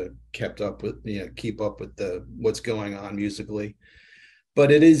tried to keep up with what's going on musically.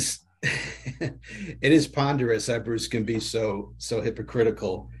 But it is it is ponderous how Bruce can be so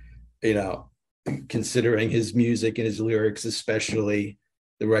hypocritical, considering his music and his lyrics, especially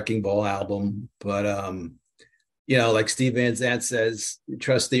the Wrecking Ball album. But like Steve Van Zandt says,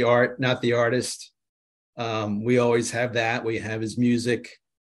 trust the art, not the artist. We always have that. We have his music.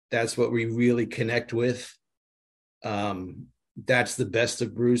 That's what we really connect with. That's the best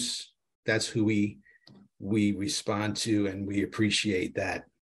of Bruce. That's who we respond to, and we appreciate that.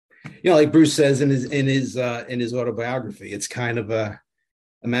 Like Bruce says in his autobiography, it's kind of a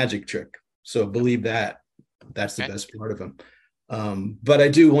magic trick. So believe that. That's the best part of him. But I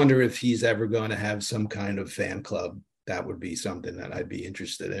do wonder if he's ever going to have some kind of fan club. That would be something that I'd be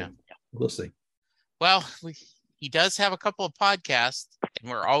interested in. we'll see. Well, he does have a couple of podcasts,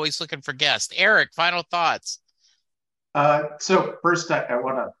 and we're always looking for guests. Eric, final thoughts. So first, I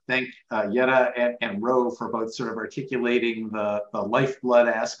want to thank Yetta and Ro for both sort of articulating the lifeblood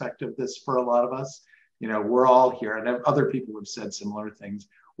aspect of this for a lot of us. You know, we're all here, and other people have said similar things.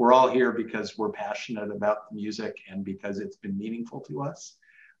 We're all here because we're passionate about the music and because it's been meaningful to us.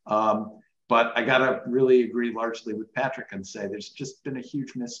 But I got to really agree largely with Patrick and say there's just been a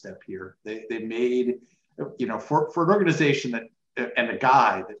huge misstep here. They made, you know, for an organization that and a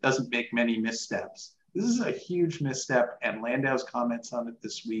guy that doesn't make many missteps, this is a huge misstep, and Landau's comments on it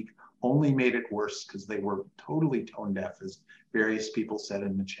this week only made it worse because they were totally tone deaf, as various people said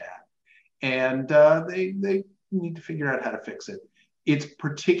in the chat. And they need to figure out how to fix it. It's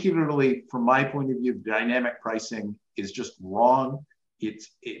particularly, from my point of view, dynamic pricing is just wrong.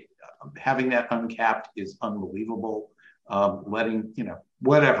 Having that uncapped is unbelievable. Letting, you know,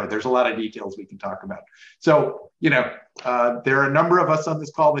 whatever, there's a lot of details we can talk about. So, you know, there are a number of us on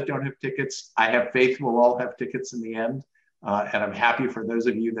this call that don't have tickets. I have faith we'll all have tickets in the end. And I'm happy for those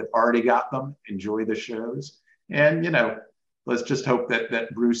of you that already got them. Enjoy the shows. And, you know, let's just hope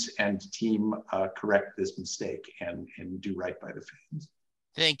that Bruce and team correct this mistake and do right by the fans.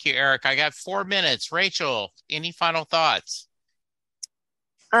 Thank you, Eric. I got 4 minutes. Rachel, any final thoughts?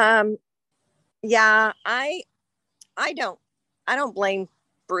 Yeah, I don't blame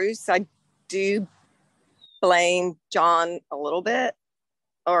Bruce. I do blame John a little bit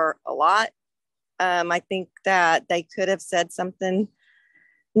or a lot. I think that they could have said something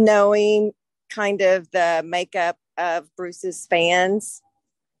knowing kind of the makeup of Bruce's fans.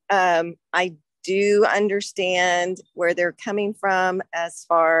 I do understand where they're coming from as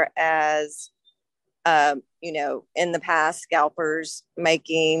far as, you know, in the past, scalpers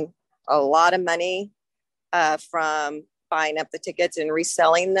making a lot of money from buying up the tickets and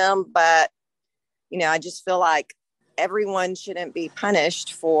reselling them. But, you know, I just feel like everyone shouldn't be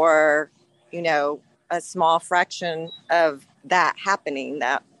punished for, you know, a small fraction of that happening.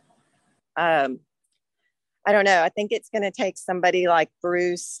 That, I don't know. I think it's going to take somebody like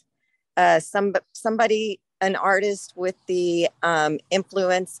Bruce, somebody, an artist with the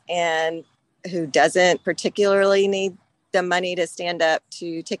influence and who doesn't particularly need the money to stand up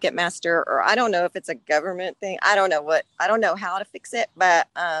to Ticketmaster, or I don't know if it's a government thing. I don't know how to fix it, but,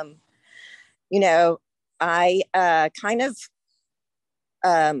 you know, I kind of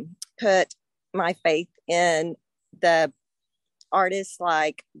put my faith in the artists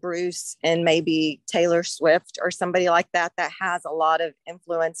like Bruce and maybe Taylor Swift or somebody like that has a lot of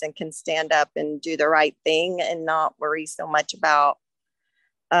influence and can stand up and do the right thing and not worry so much about,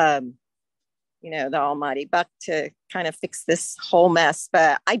 you know, the almighty buck to kind of fix this whole mess.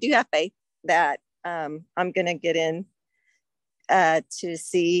 But I do have faith that I'm going to get in to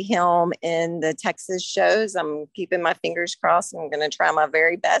see him in the Texas shows. I'm keeping my fingers crossed. I'm going to try my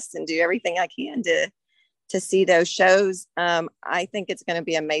very best and do everything I can to see those shows. I think it's going to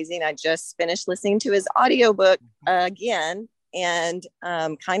be amazing. I just finished listening to his audiobook again, and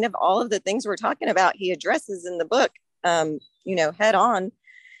kind of all of the things we're talking about, he addresses in the book, you know, head on.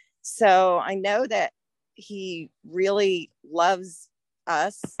 So I know that he really loves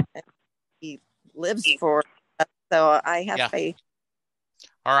us and he lives for us. So I have faith.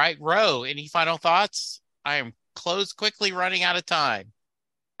 All right, Ro, any final thoughts? I am quickly running out of time.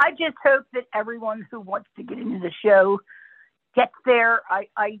 I just hope that everyone who wants to get into the show gets there.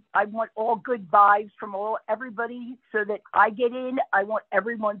 I want all good vibes from everybody so that I get in. I want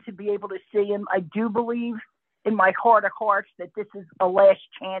everyone to be able to see him. I do believe in my heart of hearts that this is a last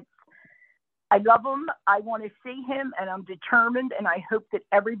chance. I love him. I want to see him, and I'm determined, and I hope that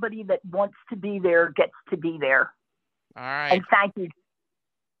everybody that wants to be there gets to be there. All right. And thank you.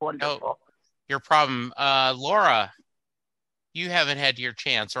 Wonderful. No, your problem. Laura, you haven't had your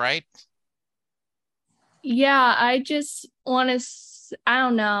chance, right? Yeah, I just want to, I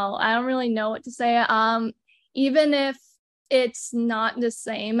don't know. I don't really know what to say. Even if it's not the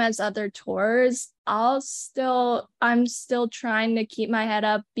same as other tours, I'm still trying to keep my head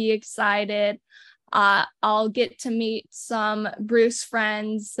up, be excited. I'll get to meet some Bruce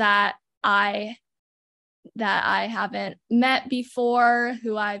friends that I haven't met before,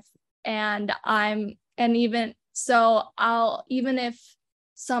 even if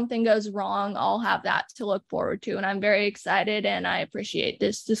something goes wrong, I'll have that to look forward to. And I'm very excited, and I appreciate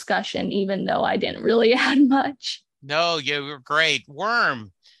this discussion, even though I didn't really add much. No, you were great.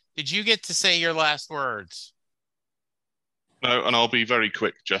 Worm, did you get to say your last words? No, and I'll be very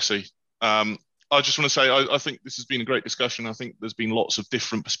quick, Jesse. I just want to say I think this has been a great discussion. I think there's been lots of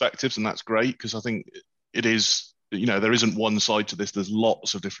different perspectives, and that's great because I think it is there isn't one side to this. There's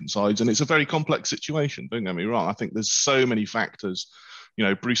lots of different sides, and it's a very complex situation. Don't get me wrong. I think there's so many factors.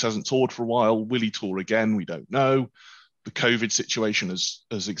 Bruce hasn't toured for a while. Will he tour again? We don't know. The COVID situation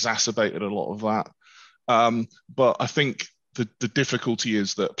has exacerbated a lot of that. But I think the difficulty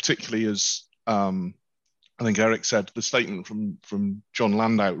is that, particularly as I think Eric said, the statement from John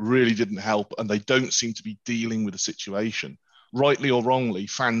Landau really didn't help, and they don't seem to be dealing with the situation. Rightly or wrongly,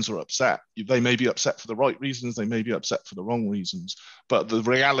 fans are upset. They may be upset for the right reasons, they may be upset for the wrong reasons, but the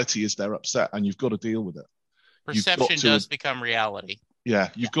reality is they're upset, and you've got to deal with it. Perception does become reality. Yeah,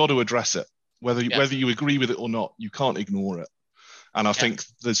 you've got to address it. Whether you agree with it or not, you can't ignore it. And I think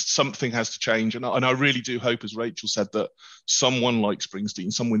there's something has to change. And I really do hope, as Rachel said, that someone like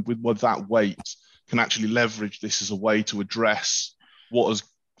Springsteen, someone with that weight, can actually leverage this as a way to address what has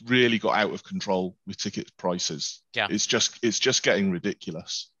really got out of control with ticket prices. Yeah. It's just getting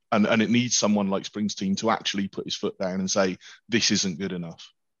ridiculous. And it needs someone like Springsteen to actually put his foot down and say, this isn't good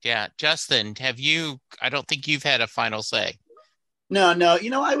enough. Yeah. Justin, I don't think you've had a final say. No.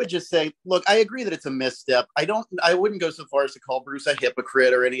 I would just say, look, I agree that it's a misstep. I wouldn't go so far as to call Bruce a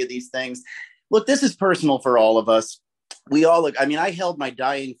hypocrite or any of these things. Look, this is personal for all of us. We all look, I held my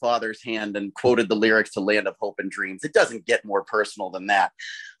dying father's hand and quoted the lyrics to Land of Hope and Dreams. It doesn't get more personal than that.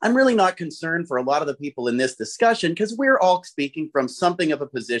 I'm really not concerned for a lot of the people in this discussion, because we're all speaking from something of a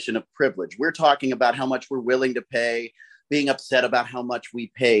position of privilege. We're talking about how much we're willing to pay, being upset about how much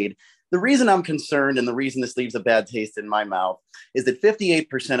we paid. The reason I'm concerned, and the reason this leaves a bad taste in my mouth, is that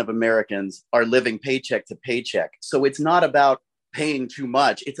 58% of Americans are living paycheck to paycheck. So it's not about paying too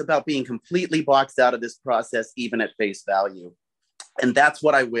much. It's about being completely boxed out of this process, even at face value. And that's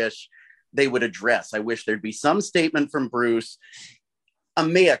what I wish they would address. I wish there'd be some statement from Bruce, a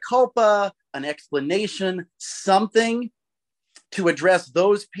mea culpa, an explanation, something to address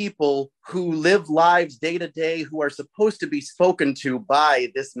those people who live lives day to day, who are supposed to be spoken to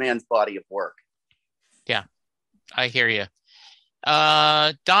by this man's body of work. Yeah, I hear you.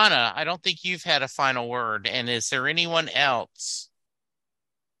 Donna, I don't think you've had a final word. And is there anyone else?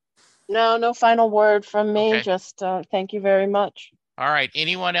 No final word from me. Okay. Just thank you very much. All right.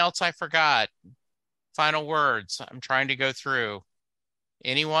 Anyone else I forgot? Final words. I'm trying to go through.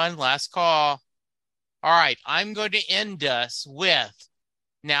 Anyone? Last call. All right. I'm going to end us with,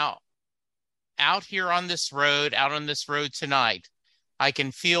 now, out on this road tonight, I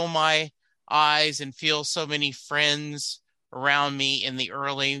can feel my eyes and feel so many friends around me in the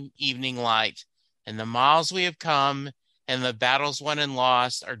early evening light. And the miles we have come and the battles won and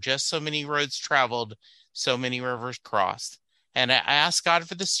lost are just so many roads traveled, so many rivers crossed. And I ask God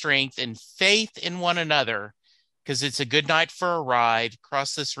for the strength and faith in one another, because it's a good night for a ride.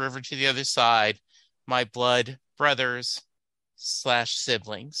 Cross this river to the other side, my blood brothers /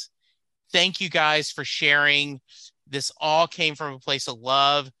 siblings. Thank you guys for sharing. This all came from a place of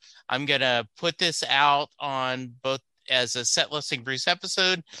love. I'm going to put this out on both as a Set Listing Bruce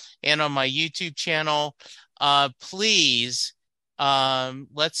episode and on my YouTube channel. Please,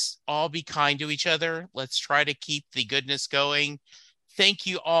 let's all be kind to each other. Let's try to keep the goodness going. Thank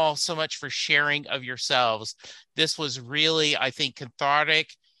you all so much for sharing of yourselves. This was really, I think,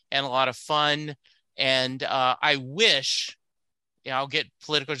 cathartic and a lot of fun. And I wish, I'll get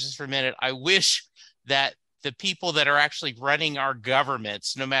political just for a minute. I wish that the people that are actually running our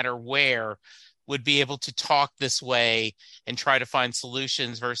governments, no matter where, would be able to talk this way and try to find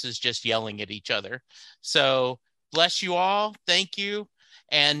solutions versus just yelling at each other. So bless you all. Thank you.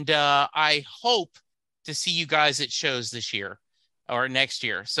 And I hope to see you guys at shows this year or next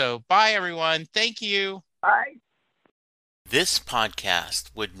year. So bye, everyone. Thank you. Bye. This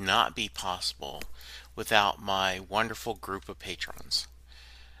podcast would not be possible without my wonderful group of patrons.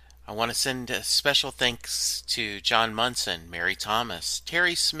 I want to send a special thanks to John Munson, Mary Thomas,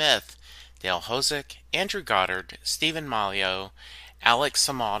 Terry Smith, Dale Hosick, Andrew Goddard, Stephen Malio, Alex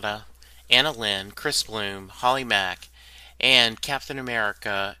Samada, Anna Lynn, Chris Bloom, Holly Mack, and Captain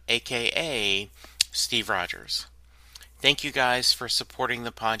America, aka Steve Rogers. Thank you guys for supporting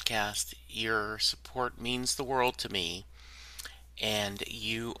the podcast. Your support means the world to me, and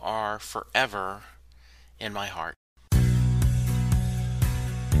you are forever in my heart.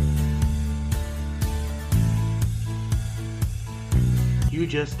 You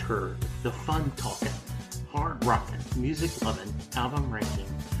just heard the fun talking, hard rocking, music loving, album ranking,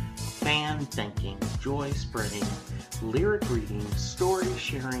 fan thinking, joy spreading, lyric reading, story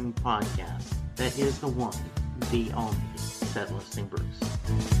sharing podcast that is the one, the only Set Listing Bruce.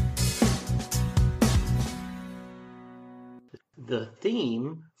 The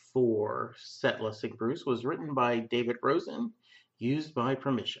theme for Set Listing Bruce was written by David Rosen, used by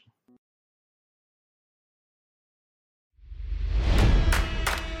permission.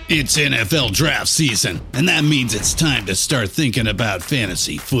 It's NFL draft season, and that means it's time to start thinking about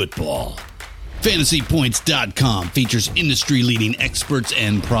fantasy football. FantasyPoints.com features industry-leading experts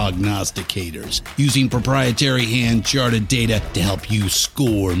and prognosticators using proprietary hand-charted data to help you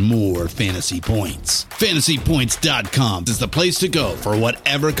score more fantasy points. FantasyPoints.com is the place to go for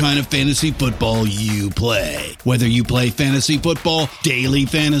whatever kind of fantasy football you play. Whether you play fantasy football, daily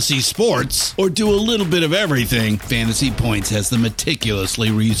fantasy sports, or do a little bit of everything, Fantasy Points has the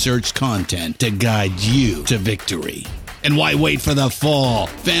meticulously researched content to guide you to victory. And why wait for the fall?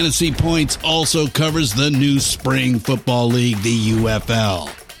 Fantasy Points also covers the new spring football league, the UFL.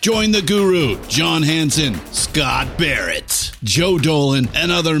 Join the guru, John Hansen, Scott Barrett, Joe Dolan,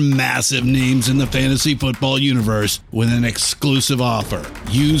 and other massive names in the fantasy football universe with an exclusive offer.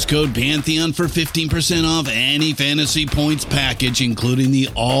 Use code Pantheon for 15% off any Fantasy Points package, including the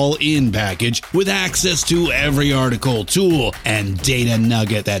all-in package, with access to every article, tool, and data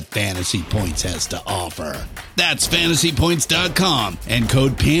nugget that Fantasy Points has to offer. That's FantasyPoints.com and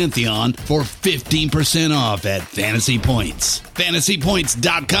code Pantheon for 15% off at Fantasy Points.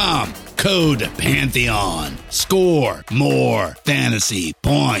 FantasyPoints.com, code Pantheon. Score more fantasy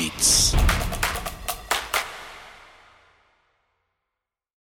points.